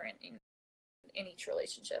felt different in each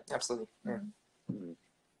relationship. Absolutely. Yeah.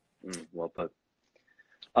 Well put.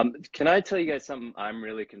 Can I tell you guys something I'm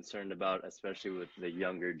really concerned about, especially with the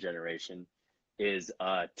younger generation, is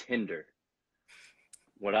Tinder.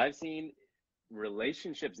 What I've seen,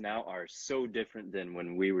 relationships now are so different than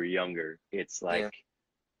when we were younger. It's like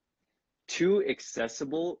too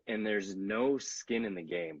accessible, and there's no skin in the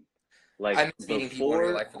game. Like, I'm meeting people in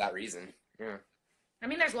real life for that reason. Yeah. I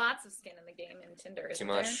mean, there's lots of skin in the game in Tinder. Too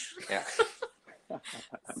much. There? Yeah.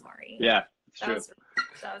 Sorry. Yeah, it's true.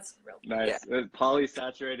 That was real. Nice. Yeah.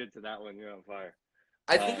 Polysaturated to that one. You're on fire.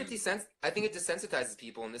 I think it desensitizes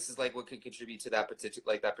people, and this is like what could contribute to that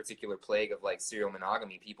particular plague of like serial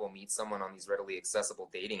monogamy. People meet someone on these readily accessible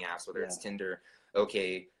dating apps, whether it's Tinder,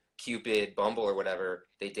 Cupid, Bumble, or whatever.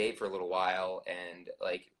 They date for a little while, and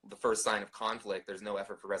like the first sign of conflict, there's no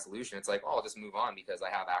effort for resolution. It's like, oh, I'll just move on because I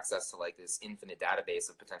have access to like this infinite database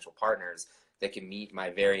of potential partners that can meet my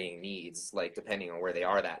varying needs, like depending on where they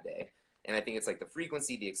are that day. And I think it's like the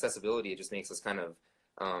frequency, the accessibility, it just makes us kind of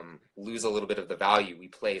lose a little bit of the value we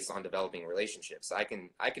place on developing relationships. I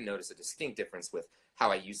can notice a distinct difference with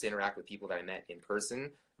how I used to interact with people that I met in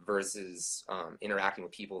person versus interacting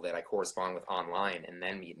with people that I correspond with online and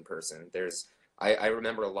then meet in person. I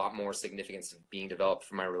remember a lot more significance being developed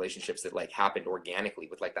from my relationships that like happened organically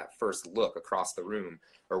with like that first look across the room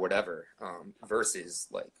or whatever, versus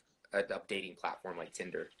like a dating platform like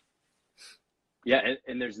Tinder. Yeah,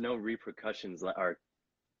 and there's no repercussions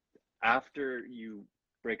after you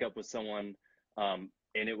break up with someone, and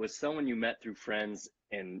it was someone you met through friends,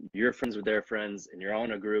 and you're friends with their friends, and you're all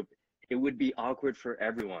in a group. It would be awkward for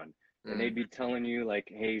everyone, and they'd be telling you like,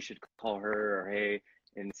 "Hey, you should call her," or "Hey,"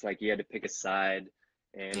 and it's like you had to pick a side,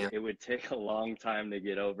 and it would take a long time to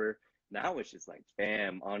get over. Now it's just like,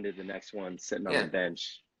 bam, on to the next one, sitting on the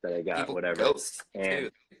bench that I got, people whatever. Ghost and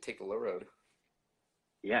too. Take the low road.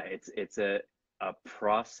 Yeah, it's a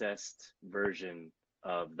processed version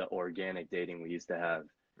of the organic dating we used to have,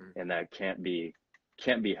 and that can't be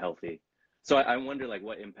healthy. So I wonder like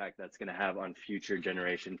what impact that's going to have on future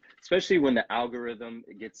generation, especially when the algorithm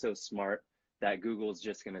gets so smart that Google's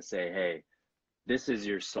just going to say, hey, this is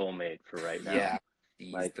your soulmate for right now. Yeah.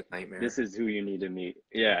 Like, the nightmare. this is who you need to meet.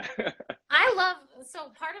 Yeah. So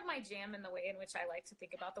part of my jam in the way in which I like to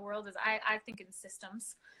think about the world is I think in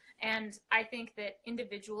systems. And I think that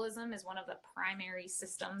individualism is one of the primary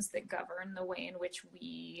systems that govern the way in which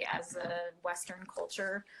we as a Western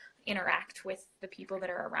culture interact with the people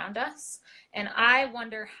that are around us. And I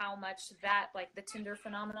wonder how much that, like the Tinder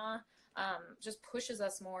phenomena, just pushes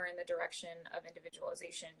us more in the direction of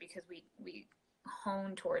individualization, because we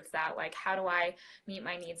hone towards that. Like, how do I meet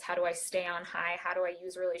my needs? How do I stay on high? How do I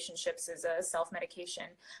use relationships as a self-medication?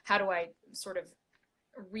 How do I sort of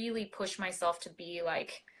really push myself to be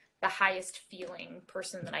like the highest feeling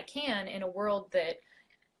person that I can in a world that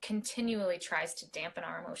continually tries to dampen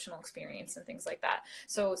our emotional experience and things like that.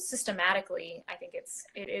 So systematically, I think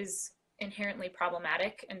it is inherently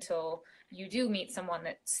problematic until you do meet someone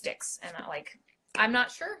that sticks. And I'm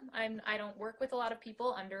not sure. I don't work with a lot of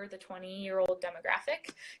people under the 20-year-old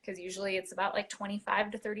demographic, because usually it's about like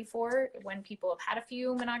 25 to 34 when people have had a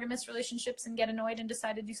few monogamous relationships and get annoyed and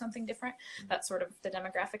decide to do something different. That's sort of the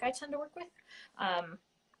demographic I tend to work with.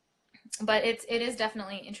 But it is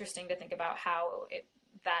definitely interesting to think about how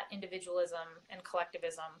that individualism and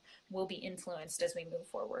collectivism will be influenced as we move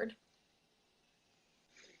forward.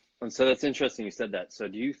 And so that's interesting you said that. So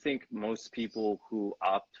do you think most people who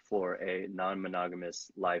opt for a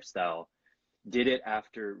non-monogamous lifestyle did it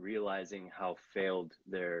after realizing how failed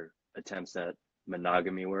their attempts at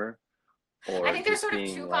monogamy were? Or I think there's just sort of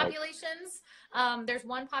being two like, populations. There's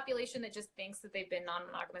one population that just thinks that they've been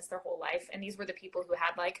non-monogamous their whole life, and these were the people who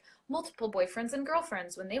had like multiple boyfriends and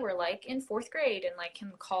girlfriends when they were like in 4th grade, and like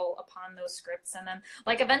can call upon those scripts, and then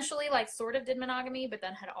like eventually like sort of did monogamy, but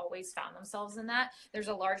then had always found themselves in that. There's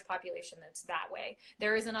a large population that's that way.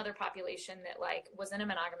 There is another population that like was in a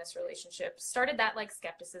monogamous relationship, started that like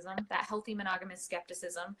skepticism, that healthy monogamous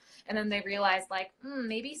skepticism, and then they realized like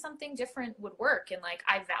maybe something different would work, and like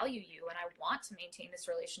I value you and I want to maintain this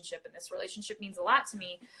relationship, and this relationship means a lot to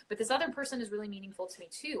me, but this other person is really meaningful to me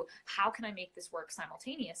too. How can I make this work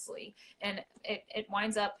simultaneously? And it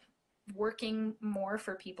winds up working more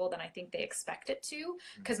for people than I think they expect it to,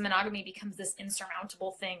 because monogamy becomes this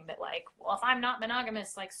insurmountable thing that like, well, if I'm not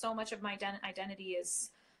monogamous, like so much of my identity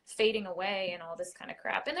is fading away and all this kind of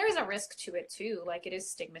crap. And there is a risk to it too, like it is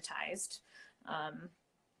stigmatized,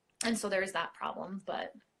 and so there is that problem.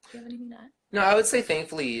 But do you have anything to add? No, I would say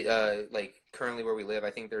thankfully, like currently where we live,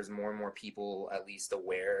 I think there's more and more people at least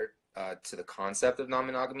aware to the concept of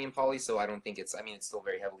non-monogamy and poly. So I don't think it's still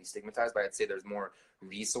very heavily stigmatized, but I'd say there's more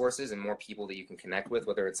resources and more people that you can connect with,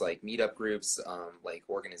 whether it's like meetup groups, like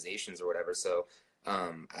organizations or whatever. So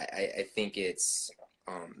I think it's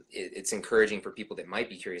encouraging for people that might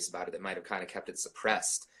be curious about it, that might have kind of kept it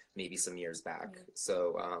suppressed maybe some years back.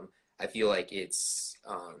 So I feel like it's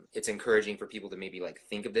encouraging for people to maybe like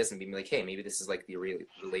think of this and be like, hey, maybe this is like the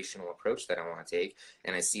relational approach that I want to take,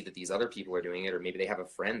 and I see that these other people are doing it, or maybe they have a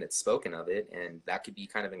friend that's spoken of it, and that could be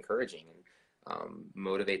kind of encouraging and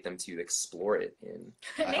motivate them to explore it. In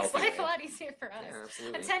it makes life a lot easier for us. Yeah,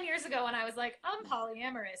 absolutely. And 10 years ago when I was like, I'm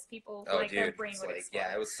polyamorous, people their brain would explode.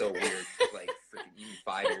 Yeah, it was so weird. Like freaking even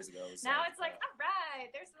 5 years ago. Now it's like, all right,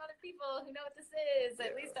 there's some other people who know what this is.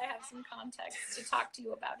 At least I have some context to talk to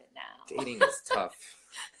you about it now. Dating is tough.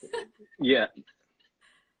 yeah.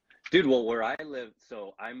 Dude, well, where I live,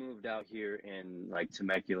 so I moved out here in like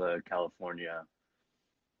Temecula, California,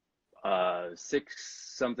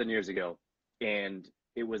 6-something years ago. And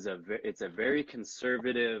it's a very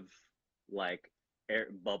conservative like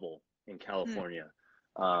bubble in California.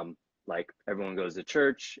 Like everyone goes to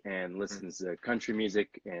church and listens to country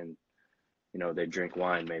music, and they drink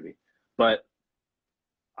wine maybe. But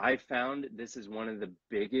I found this is one of the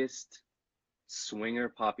biggest swinger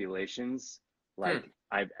populations like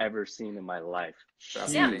I've ever seen in my life.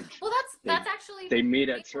 Yeah. Well, that's actually they meet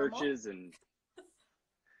at churches and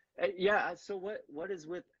yeah. So what is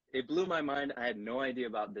with it blew my mind. I had no idea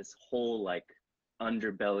about this whole like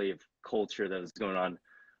underbelly of culture that was going on.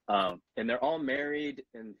 And they're all married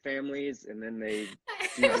and families, and then they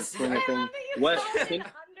do this swinger thing. What?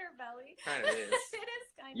 Underbelly. Kind of is. It is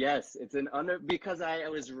kind of. Yes, it's an because I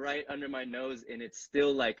was right under my nose, and it's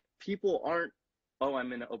still like people aren't. Oh,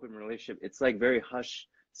 I'm in an open relationship. It's like very hush,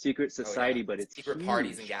 secret society, but it's secret huge.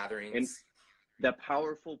 Parties and gatherings. And the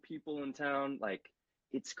powerful people in town, like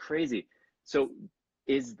it's crazy. So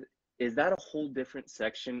is that a whole different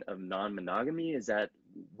section of non-monogamy? Is that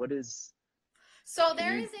what is? So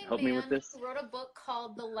there is a help me with man this? who wrote a book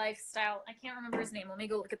called The Lifestyle. I can't remember his name. Let me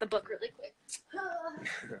go look at the book really quick.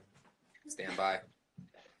 Stand by.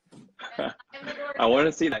 I want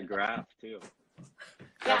to see that graph too.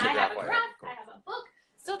 Yeah, That's a I have graph a wire. graph. Cool. I have a book.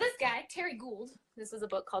 So this guy, Terry Gould, this is a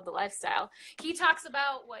book called The Lifestyle. He talks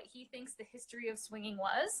about what he thinks the history of swinging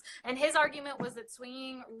was. And his argument was that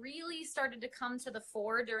swinging really started to come to the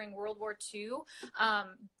fore during World War II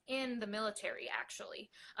in the military,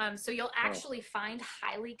 actually. So you'll actually find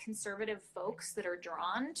highly conservative folks that are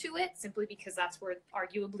drawn to it simply because that's where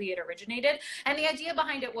arguably it originated. And the idea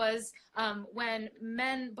behind it was when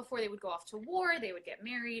men, before they would go off to war, they would get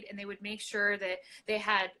married and they would make sure that they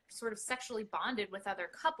had sort of sexually bonded with other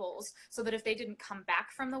couples so that if they didn't come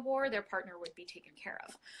back from the war, their partner would be taken care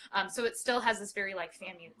of. So it still has this very like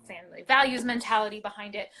family values mentality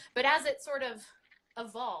behind it. But as it sort of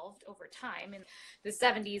evolved over time in the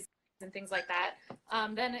 70s and things like that,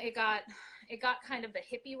 then it got kind of the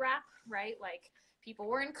hippie rap, right? Like people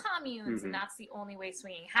were in communes and that's the only way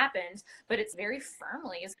swinging happened, but it's very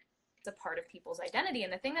firmly is a part of people's identity.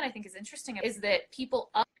 And the thing that I think is interesting is that people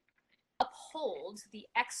uphold the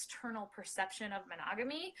external perception of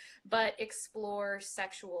monogamy, but explore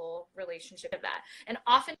sexual relationship of that. And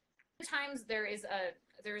oftentimes there is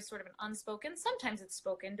sort of an unspoken, sometimes it's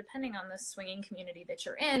spoken, depending on the swinging community that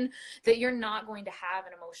you're in, that you're not going to have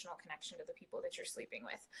an emotional connection to the people that you're sleeping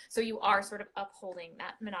with. So you are sort of upholding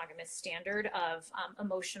that monogamous standard of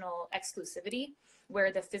emotional exclusivity,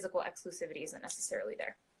 where the physical exclusivity isn't necessarily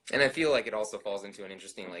there. And I feel like it also falls into an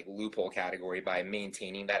interesting like loophole category by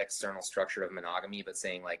maintaining that external structure of monogamy, but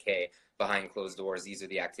saying like, hey, behind closed doors, these are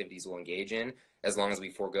the activities we'll engage in. As long as we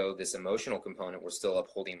forego this emotional component, we're still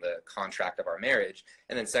upholding the contract of our marriage.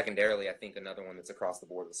 And then secondarily, I think another one that's across the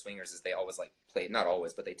board with swingers is they always like play, not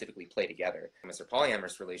always, but they typically play together. Or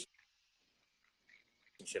polyamorous relationship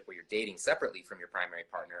where you're dating separately from your primary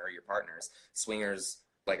partner or your partners. Swingers,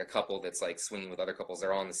 like a couple that's like swinging with other couples,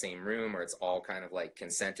 they're all in the same room, or it's all kind of like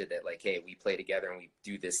consented that like, hey, we play together and we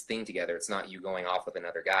do this thing together. It's not you going off with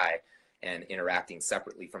another guy and interacting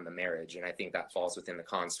separately from the marriage. And I think that falls within the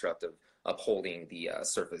construct of upholding the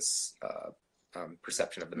surface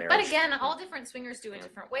perception of the marriage. But again, all different swingers do it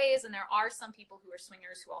different ways, and there are some people who are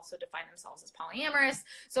swingers who also define themselves as polyamorous.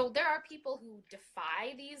 So there are people who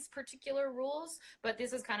defy these particular rules, but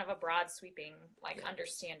this is kind of a broad sweeping like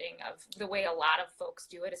understanding of the way a lot of folks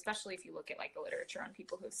do it, especially if you look at like the literature on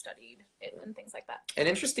people who have studied it and things like that. And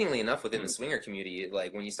interestingly enough, within the swinger community,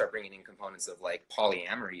 like when you start bringing in components of like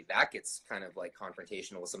polyamory, that gets kind of like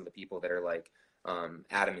confrontational with some of the people that are like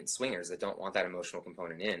adamant swingers that don't want that emotional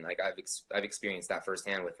component in. Like I've experienced that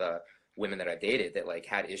firsthand with women that I've dated that like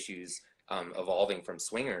had issues evolving from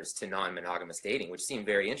swingers to non-monogamous dating, which seemed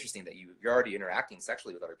very interesting that you're already interacting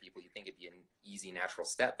sexually with other people. You think it'd be an easy, natural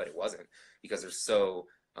step, but it wasn't, because they're so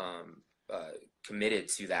committed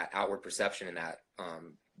to that outward perception and that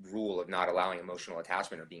rule of not allowing emotional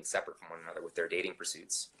attachment or being separate from one another with their dating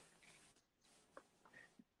pursuits.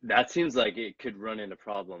 That seems like it could run into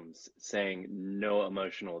problems saying no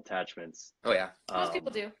emotional attachments. Oh yeah, most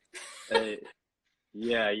people do.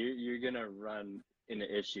 Yeah, you're gonna run into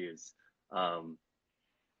issues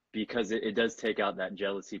because it does take out that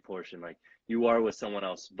jealousy portion. Like you are with someone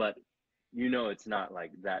else, but you know it's not like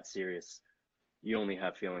that serious. You only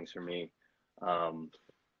have feelings for me.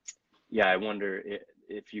 Yeah, I wonder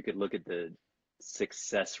if you could look at the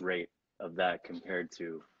success rate of that compared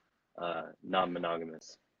to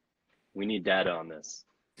non-monogamous. We need data on this.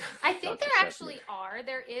 I think there actually are.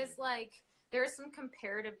 There is some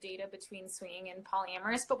comparative data between swinging and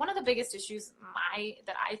polyamorous, but one of the biggest issues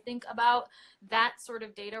that I think about that sort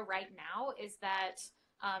of data right now is that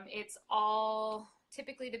it's all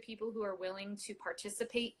typically the people who are willing to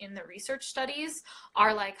participate in the research studies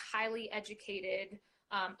are like highly educated,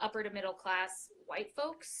 upper to middle class white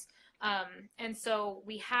folks. And so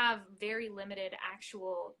we have very limited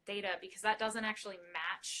actual data because that doesn't actually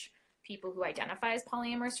match people who identify as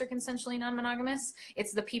polyamorous or consensually non-monogamous.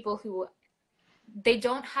 It's the people who they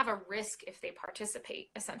don't have a risk if they participate,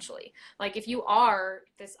 essentially. Like if you are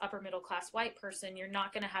this upper middle class white person, you're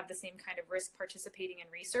not going to have the same kind of risk participating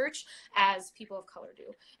in research as people of color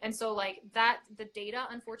do. And so like that, the data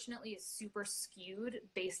unfortunately is super skewed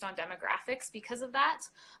based on demographics because of that.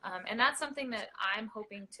 And that's something that I'm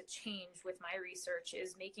hoping to change with my research,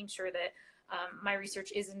 is making sure that my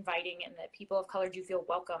research is inviting and that people of color do feel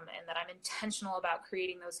welcome, and that I'm intentional about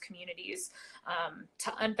creating those communities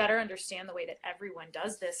to better understand the way that everyone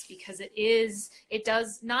does this, because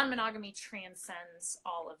non-monogamy transcends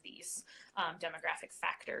all of these demographic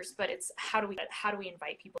factors, but it's how do we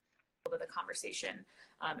invite people to the conversation,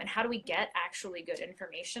 and how do we get actually good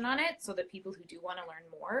information on it so that people who do want to learn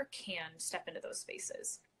more can step into those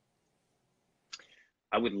spaces.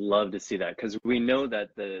 I would love to see that, because we know that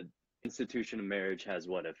the institution of marriage has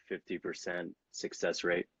what, a 50% success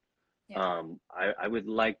rate. Yeah. I would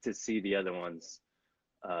like to see the other ones.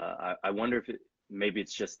 I wonder if maybe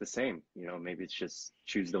it's just the same, you know, maybe it's just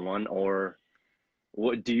choose the one. Or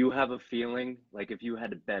what, do you have a feeling, like if you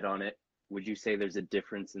had to bet on it, would you say there's a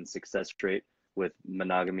difference in success rate with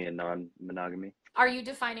monogamy and non-monogamy? Are you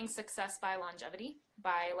defining success by longevity,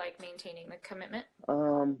 by like maintaining the commitment?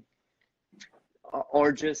 Um,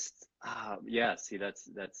 or just yeah, see, that's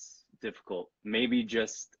difficult. Maybe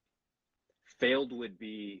just failed would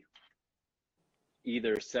be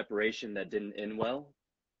either separation that didn't end well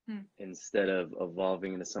instead of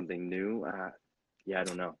evolving into something new. Yeah, I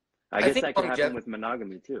don't know. I guess think that could happen with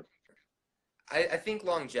monogamy too. I think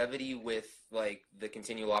longevity with like the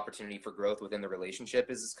continual opportunity for growth within the relationship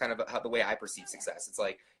is kind of how the way I perceive success. It's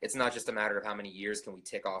like it's not just a matter of how many years can we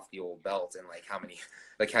tick off the old belt and like how many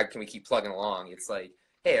like how can we keep plugging along. It's like,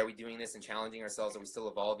 hey, are we doing this and challenging ourselves? Are we still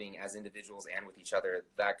evolving as individuals and with each other?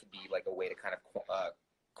 That could be like a way to kind of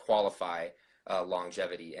qualify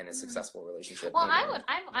longevity in a successful relationship. Well,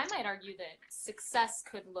 I might argue that success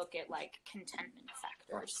could look at like contentment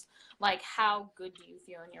factors, like how good do you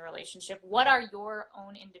feel in your relationship? What are your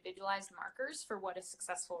own individualized markers for what a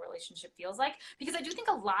successful relationship feels like? Because I do think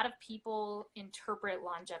a lot of people interpret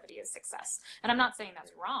longevity as success, and I'm not saying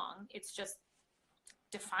that's wrong. It's just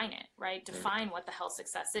define it, right? Define what the hell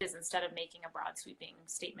success is instead of making a broad sweeping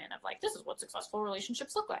statement of like, this is what successful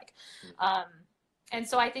relationships look like. And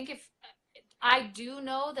so I think if I do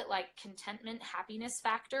know that like contentment, happiness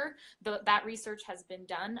factor, that research has been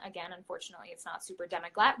done. Again, unfortunately, it's not super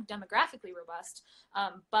demographically robust,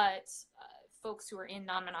 but folks who are in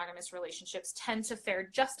non-monogamous relationships tend to fare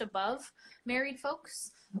just above married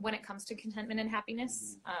folks when it comes to contentment and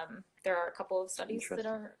happiness. There are a couple of studies that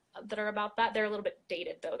are about that. They're a little bit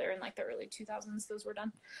dated though. They're in like the early 2000s. Those were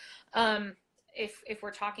done. If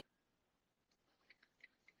we're talking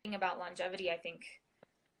about longevity, I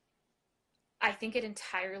think it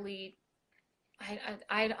entirely,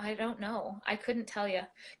 I don't know. I couldn't tell you,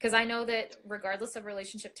 because I know that regardless of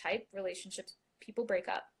relationship type, relationships, people break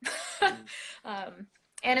up.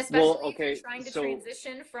 And especially if you're trying to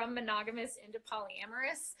transition from monogamous into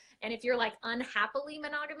polyamorous, and if you're like unhappily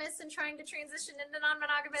monogamous and trying to transition into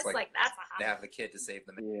non-monogamous, like that's a hot. They have the kid to save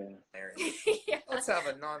the marriage. Yeah. Let's have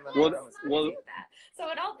a non-monogamous. Well, so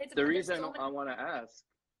it's the reason I want to ask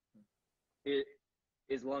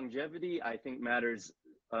is longevity, I think, matters.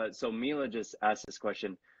 So Mila just asked this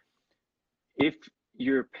question. If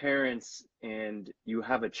your parents and you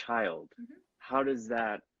have a child, how does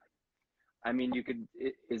that, I mean,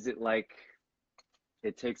 is it like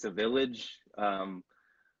it takes a village? I'm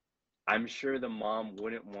sure the mom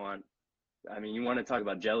wouldn't want, I mean, you want to talk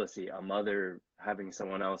about jealousy. A mother having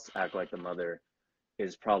someone else act like the mother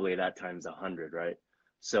is probably that times 100, right?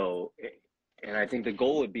 So, and I think the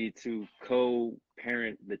goal would be to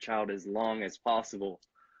co-parent the child as long as possible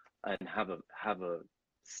and have a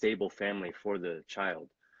stable family for the child.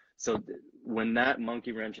 So when that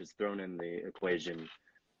monkey wrench is thrown in the equation,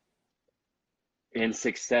 in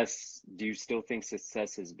success, do you still think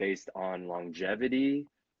success is based on longevity,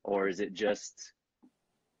 or is it just,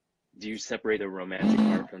 do you separate the romantic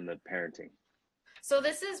part from the parenting? So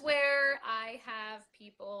this is where I have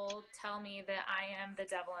people tell me that I am the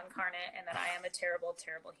devil incarnate and that I am a terrible,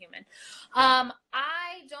 terrible human.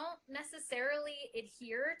 I don't necessarily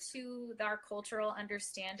adhere to our cultural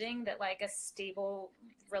understanding that like a stable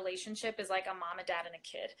relationship is like a mom, a dad, and a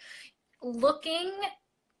kid. Looking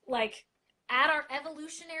like at our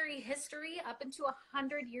evolutionary history up into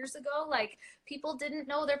 100 years ago, like people didn't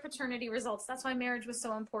know their paternity results. That's why marriage was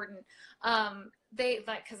so important. They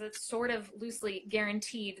like, because it's sort of loosely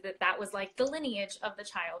guaranteed that was like the lineage of the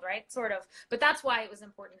child, right? Sort of. But that's why it was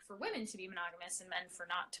important for women to be monogamous and men for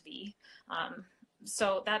not to be.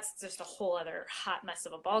 So that's just a whole other hot mess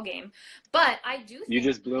of a ball game. But I do think you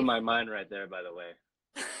just blew my mind right there, by the way.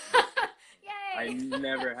 Yay!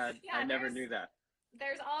 I never knew that.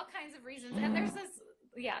 There's all kinds of reasons, and there's this,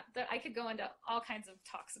 I could go into all kinds of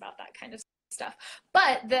talks about that kind of stuff.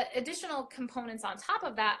 But the additional components on top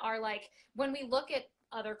of that are like, when we look at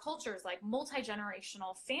other cultures, like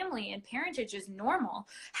multi-generational family and parentage is normal.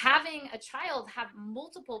 Having a child have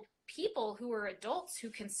multiple people who are adults who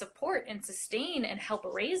can support and sustain and help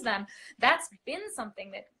raise them, that's been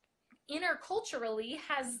something that interculturally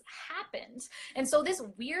has happened. And so this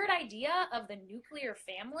weird idea of the nuclear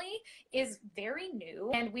family is very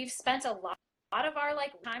new, and we've spent a lot of our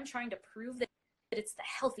like time trying to prove that it's the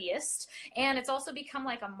healthiest, and it's also become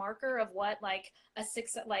like a marker of what like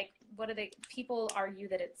people argue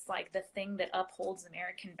that it's like the thing that upholds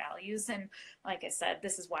American values. And like I said,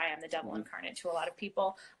 this is why I'm the devil incarnate to a lot of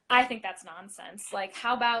people. I think that's nonsense. Like,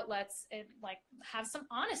 how about let's like have some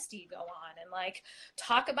honesty go on and like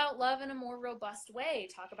talk about love in a more robust way,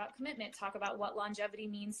 talk about commitment, talk about what longevity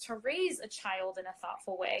means to raise a child in a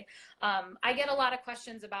thoughtful way. I get a lot of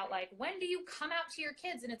questions about like, when do you come out to your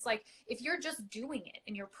kids? And it's like, if you're just doing it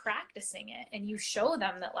and you're practicing it and you show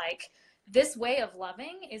them that like this way of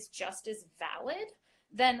loving is just as valid,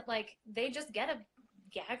 then like they just get a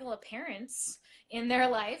gaggle of parents in their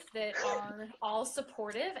life that are all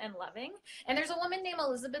supportive and loving. And there's a woman named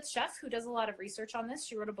Elizabeth Sheff who does a lot of research on this.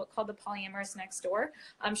 She wrote a book called The Polyamorous Next Door.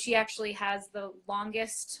 She actually has the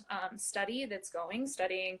longest study that's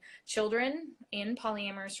studying children in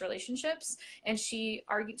polyamorous relationships. And she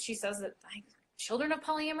says that like children of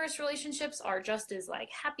polyamorous relationships are just as like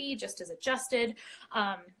happy, just as adjusted.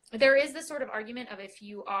 There is this sort of argument of if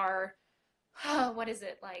you are, what is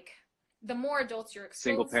it, like the more adults you're exposed.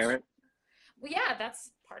 Single parent? Well, yeah,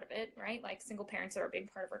 that's part of it, right? Like single parents are a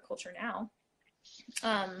big part of our culture now.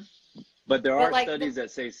 But there are like, studies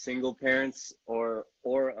that say single parents or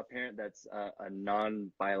a parent that's a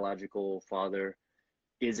non-biological father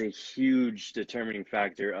is a huge determining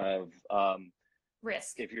factor of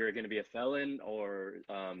risk. If you're going to be a felon, or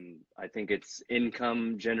I think it's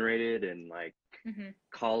income generated and like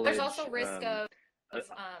college. There's also risk of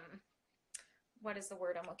what is the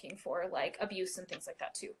word I'm looking for? Like abuse and things like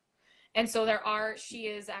that too. And so she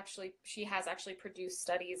has actually produced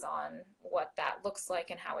studies on what that looks like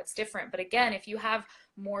and how it's different. But again, if you have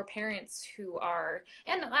more parents who are,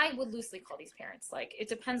 and I would loosely call these parents, like it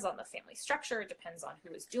depends on the family structure. It depends on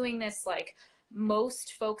who is doing this. Like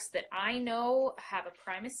most folks that I know have a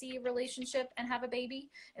primacy relationship and have a baby.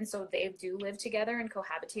 And so they do live together and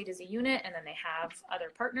cohabitate as a unit. And then they have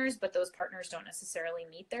other partners, but those partners don't necessarily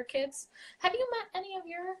meet their kids. Have you met any of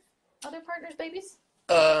your other partners' babies?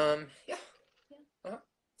 Yeah.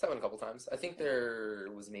 It's happened a couple times. I think there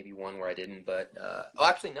was maybe one where I didn't, but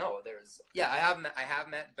actually no. I have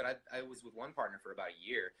met, but I was with one partner for about a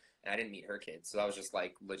year, and I didn't meet her kids. So that was just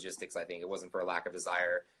like logistics. I think it wasn't for a lack of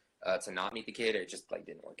desire to not meet the kid. It just like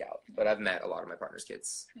didn't work out. But I've met a lot of my partner's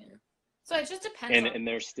kids. Yeah. So it just depends. And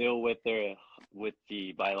they're still with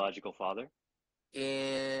the biological father.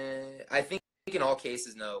 And I think in all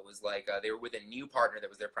cases, no. It was like they were with a new partner that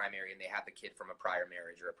was their primary, and they had the kid from a prior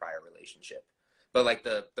marriage or a prior relationship. But like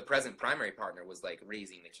the present primary partner was like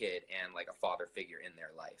raising the kid and like a father figure in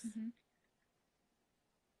their life.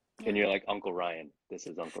 And you're like, Uncle Ryan. This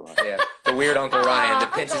is Uncle Ryan. Yeah, the weird Uncle Ryan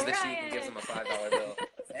that pinches Uncle the cheek and gives him a $5 bill.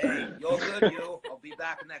 Hey, you're good, you. I'll be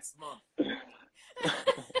back next month.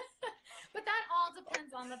 But that all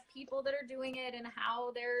depends on the people that are doing it and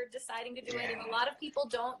how they're deciding to do it. And a lot of people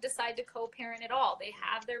don't decide to co-parent at all. They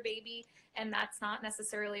have their baby, and that's not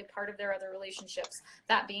necessarily a part of their other relationships.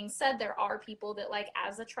 That being said, there are people that, like,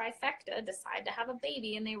 as a trifecta, decide to have a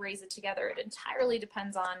baby and they raise it together. It entirely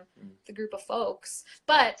depends on the group of folks.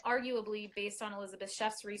 But arguably, based on Elizabeth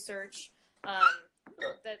Sheff's research,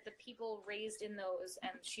 the people raised in those,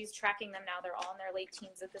 and she's tracking them now, they're all in their late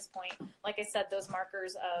teens at this point. Like I said, those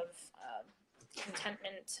markers of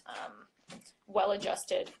contentment,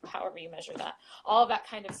 well-adjusted, however you measure that, all of that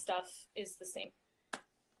kind of stuff is the same.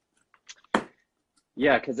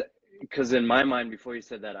 Yeah, because in my mind, before you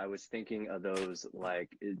said that, I was thinking of those,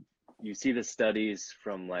 like, you see the studies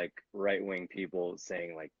from like right-wing people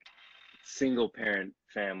saying like single parent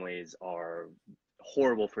families are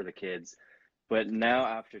horrible for the kids. But now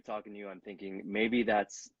after talking to you, I'm thinking maybe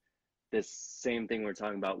that's this same thing we're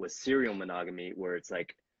talking about with serial monogamy, where it's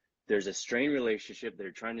like there's a strained relationship.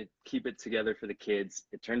 They're trying to keep it together for the kids.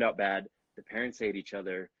 It turned out bad. The parents hate each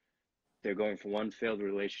other. They're going from one failed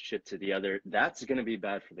relationship to the other. That's going to be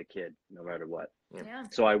bad for the kid, no matter what. Yeah.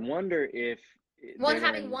 So I wonder if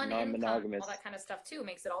having one income, all that kind of stuff too,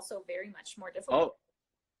 makes it also very much more difficult.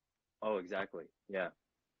 Oh, exactly. Yeah.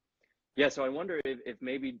 Yeah. So I wonder if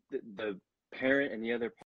maybe the parent and the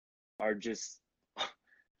other are just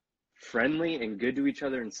friendly and good to each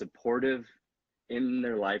other and supportive in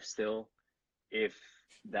their life still, if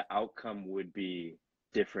the outcome would be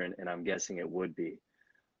different, and I'm guessing it would be,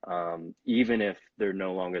 even if they're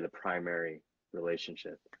no longer the primary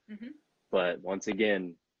relationship. But once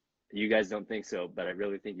again, you guys don't think so, but I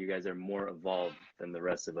really think you guys are more evolved than the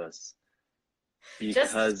rest of us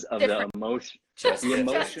because of the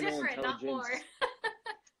emotional intelligence.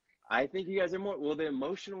 I think you guys are more, well, the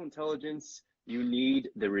emotional intelligence you need,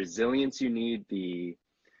 the resilience you need, the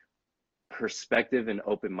perspective and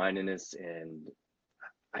open-mindedness, and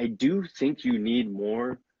I do think you need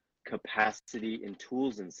more capacity and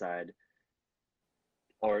tools inside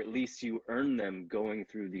or at least you earn them going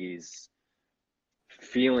through these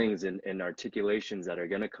feelings and articulations that are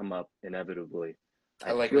going to come up inevitably.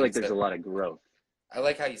 I like feel what like you there's said. a lot of growth. I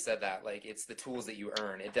like how you said that. Like, it's the tools that you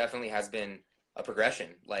earn. It definitely has been a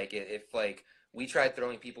progression. Like, if like we tried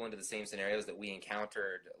throwing people into the same scenarios that we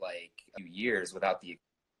encountered like a few years without the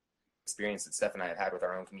experience that Steph and I have had with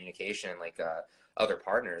our own communication, like other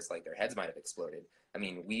partners, like their heads might have exploded. I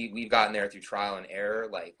mean, we've gotten there through trial and error,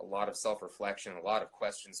 like a lot of self-reflection, a lot of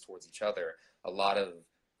questions towards each other, a lot of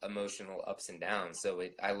emotional ups and downs. So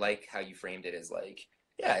I like how you framed it as like,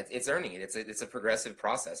 yeah, it's earning it. It's a progressive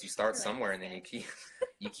process. You start somewhere and then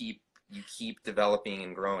you keep developing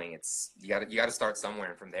and growing. It's you got to start somewhere,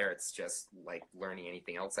 and from there it's just like learning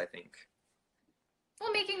anything else, I think.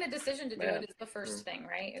 Well, making the decision to do Man. it is the first thing,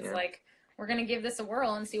 right? It's Yeah. like, we're going to give this a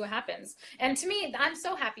whirl and see what happens. And to me, I'm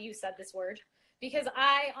so happy you said this word, because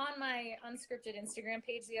on my unscripted Instagram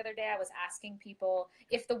page the other day, I was asking people,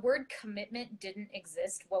 if the word commitment didn't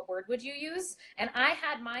exist, what word would you use? And I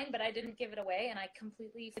had mine, but I didn't give it away, and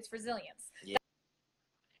it's resilience. Yeah.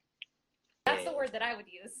 That's the word that I would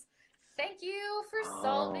use. Thank you for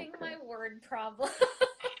solving my word problem.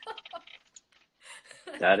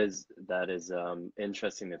 That is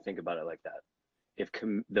interesting to think about it like that. If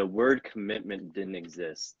the word commitment didn't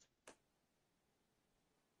exist,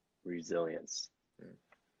 resilience.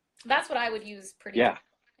 That's what I would use pretty Yeah.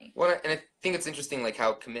 Well, and I think it's interesting, like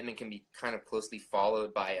how commitment can be kind of closely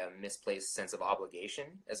followed by a misplaced sense of obligation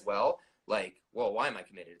as well. Like, well, why am I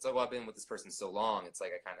committed? It's like, well, I've been with this person so long. It's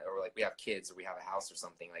like I kind of, or like we have kids or we have a house or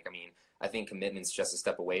something. Like, I mean, I think commitment's just a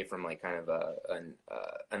step away from like kind of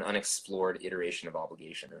an unexplored iteration of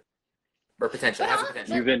obligation or potential. It has a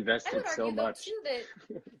potential. You've I invested would so argue though much. too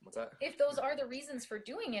that What's that? if those are the reasons for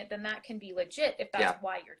doing it, then that can be legit if that's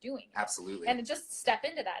why you're doing it. Absolutely. And just step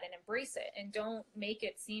into that and embrace it, and don't make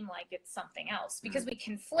it seem like it's something else, because we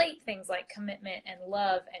conflate things like commitment and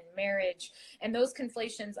love and marriage, and those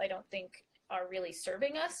conflations I don't think are really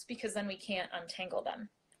serving us, because then we can't untangle them.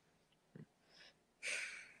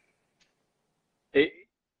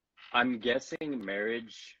 I'm guessing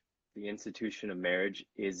marriage, the institution of marriage,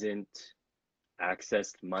 isn't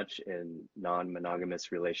accessed much in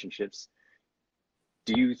non-monogamous relationships.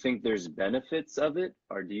 Do you think there's benefits of it,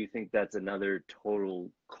 or do you think that's another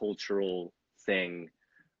total cultural thing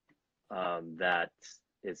that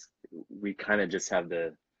is we kind of just have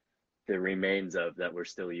the remains of that we're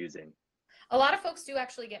still using? A lot of folks do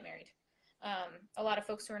actually get married. A lot of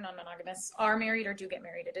folks who are non-monogamous are married or do get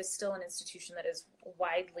married. It is still an institution that is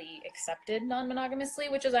widely accepted non-monogamously,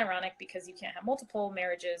 which is ironic because you can't have multiple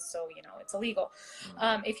marriages, so it's illegal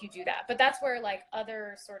if you do that. But that's where like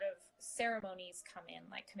other sort of ceremonies come in,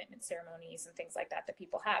 like commitment ceremonies and things like that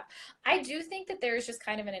people have. I do think that there's just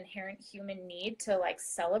kind of an inherent human need to like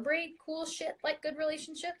celebrate cool shit like good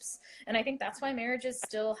relationships, and I think that's why marriages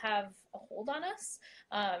still have a hold on us.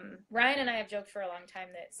 Ryan and I have joked for a long time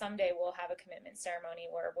that someday we'll have a commitment ceremony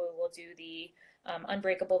where we will do the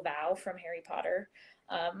unbreakable vow from Harry Potter.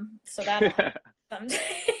 So that'll happen someday.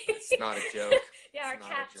 It's not a joke. Yeah, our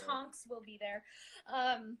cat Tonks will be there.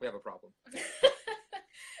 We have a problem.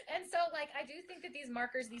 And so, like, I do think that these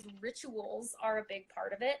markers, these rituals, are a big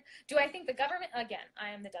part of it. Do I think the government, again, I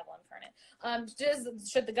am the devil incarnate,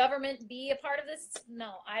 should the government be a part of this?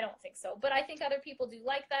 No, I don't think so. But I think other people do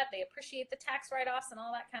like that. They appreciate the tax write-offs and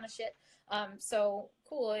all that kind of shit. So,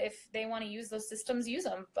 cool, if they want to use those systems, use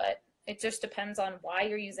them. But it just depends on why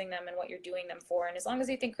you're using them and what you're doing them for. And as long as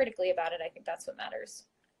you think critically about it, I think that's what matters.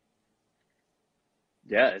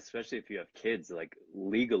 Yeah, especially if you have kids, like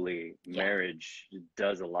legally, marriage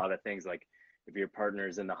does a lot of things. Like if your partner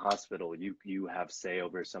is in the hospital, you have say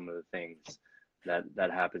over some of the things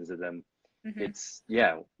that happens to them. It's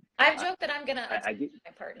I've joked that I'm gonna adopt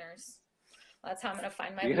my partners. That's how I'm gonna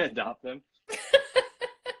find my. You're gonna adopt them?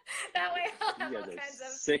 That way I'll have all kinds of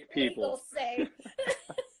sick people. Legal say.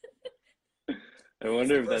 I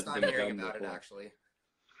wonder if that's been hearing about before. It actually.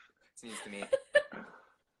 It's news to me.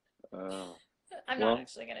 I'm not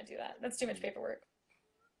actually going to do that. That's too much paperwork.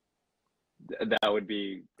 That would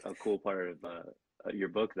be a cool part of your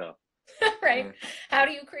book, though. Right? How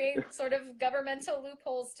do you create sort of governmental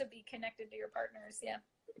loopholes to be connected to your partners? Yeah.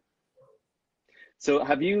 So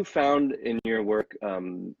have you found in your work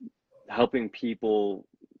helping people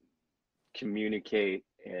communicate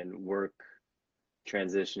and work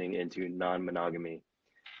transitioning into non-monogamy,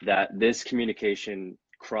 that this communication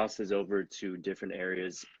crosses over to different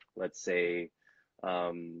areas, let's say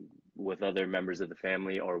with other members of the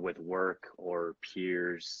family or with work or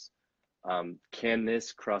peers? Can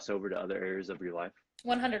this cross over to other areas of your life?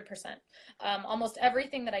 100%. Almost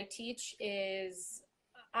everything that I teach is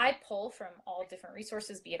I pull from all different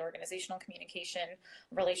resources, be it organizational communication,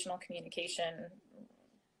 relational communication,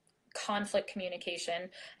 conflict communication,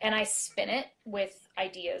 and I spin it with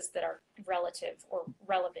ideas that are relative or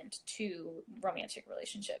relevant to romantic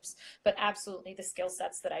relationships. But absolutely, the skill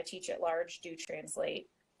sets that I teach at large do translate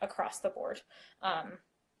across the board.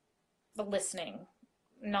 The listening,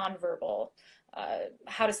 nonverbal,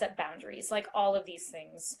 how to set boundaries, like all of these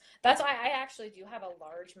things. That's why I actually do have a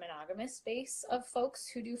large monogamous base of folks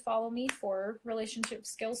who do follow me for relationship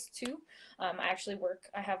skills too.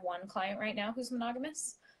 I have one client right now who's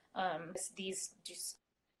monogamous. These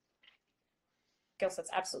skill sets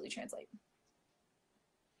absolutely translate.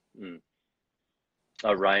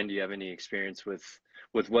 Ryan, do you have any experience with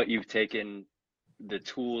what you've taken the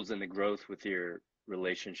tools and the growth with your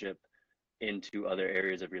relationship into other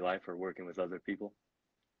areas of your life or working with other people?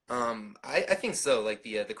 I think so. Like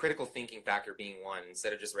the critical thinking factor being one,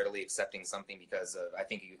 instead of just readily accepting something because of, I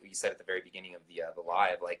think you said at the very beginning of the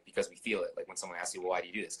live, like because we feel it. Like when someone asks you, well, why do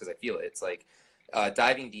you do this? Because I feel it. It's like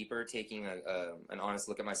diving deeper, taking an honest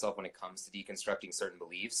look at myself when it comes to deconstructing certain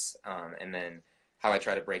beliefs, and then how I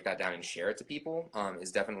try to break that down and share it to people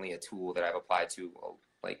is definitely a tool that I've applied to,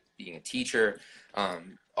 like being a teacher,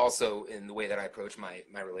 also in the way that I approach my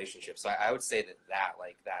relationship. So I would say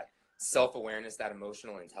that self-awareness, that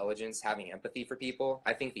emotional intelligence, having empathy for people,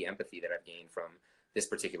 I think the empathy that I've gained from this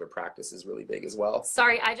particular practice is really big as well.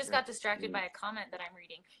 Sorry, I just got distracted by a comment that I'm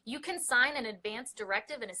reading. You can sign an advance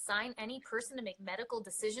directive and assign any person to make medical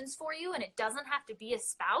decisions for you, and it doesn't have to be a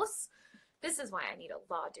spouse. This is why I need a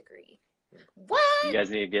law degree. What? You guys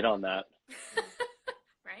need to get on that.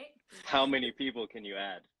 Right? How many people can you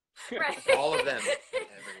add? Right. All of them.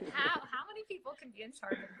 How many people can be in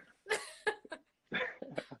charge of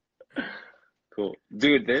Cool.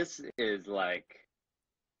 Dude, this is like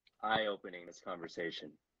eye-opening, this conversation.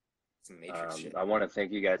 Some matrix shit. I want to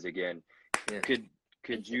thank you guys again. Yeah.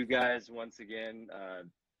 Could you guys once again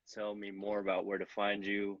tell me more about where to find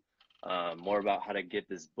you, more about how to get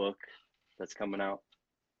this book that's coming out?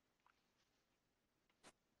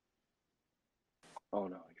 Oh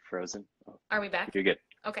no, you're frozen. Oh, Are we back? you're good.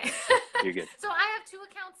 Okay. You're good. So I have two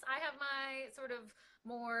accounts. I have my sort of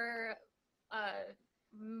more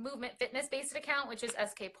movement fitness based account, which is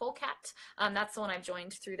SK Polecat. That's the one I've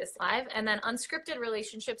joined through this live. And then Unscripted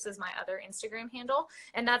Relationships is my other Instagram handle.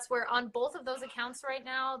 And that's where on both of those accounts right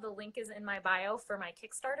now, the link is in my bio for my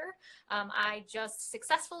Kickstarter. I just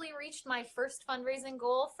successfully reached my first fundraising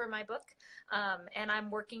goal for my book. And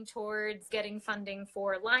I'm working towards getting funding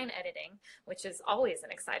for line editing, which is always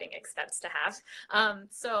an exciting expense to have.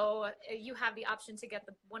 So you have the option to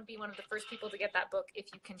be one of the first people to get that book if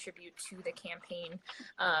you contribute to the campaign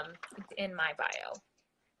in my bio.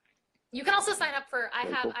 You can also sign up for,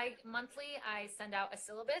 monthly I send out a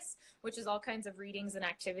syllabus, which is all kinds of readings and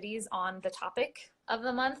activities on the topic of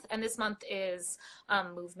the month. And this month is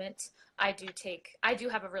movement. I do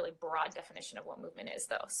have a really broad definition of what movement is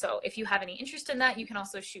though. So if you have any interest in that, you can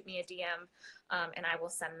also shoot me a DM and I will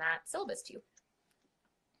send that syllabus to you.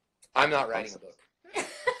 I'm not writing a book.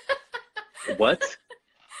 What?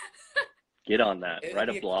 Get on that. Write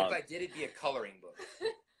a blog. If I did, it'd be a coloring book.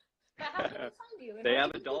 But how can they find you? They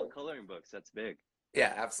have adult coloring books. That's big.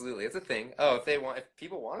 Yeah, absolutely. It's a thing. Oh, if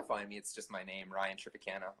people want to find me, it's just my name, Ryan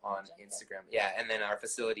Trificana, on Instagram. Yeah, and then our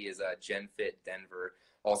facility is GenFit Denver,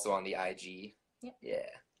 also on the IG. Yep. Yeah.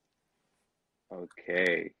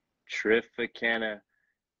 Okay. Trificana,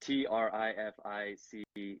 Trificana.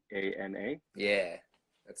 Yeah,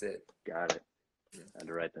 that's it. Got it. I had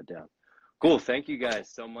to write that down. Cool. Thank you guys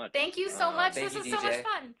so much. Thank you so much. Thank This you, was so much DJ.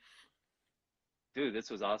 fun. Dude, this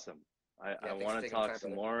was awesome. I thanks want for to taking talk time,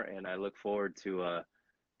 some brother. more, and I look forward to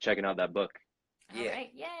checking out that book. All Yeah.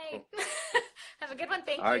 right. Yay. Have a good one.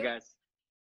 Thank you. All right, guys.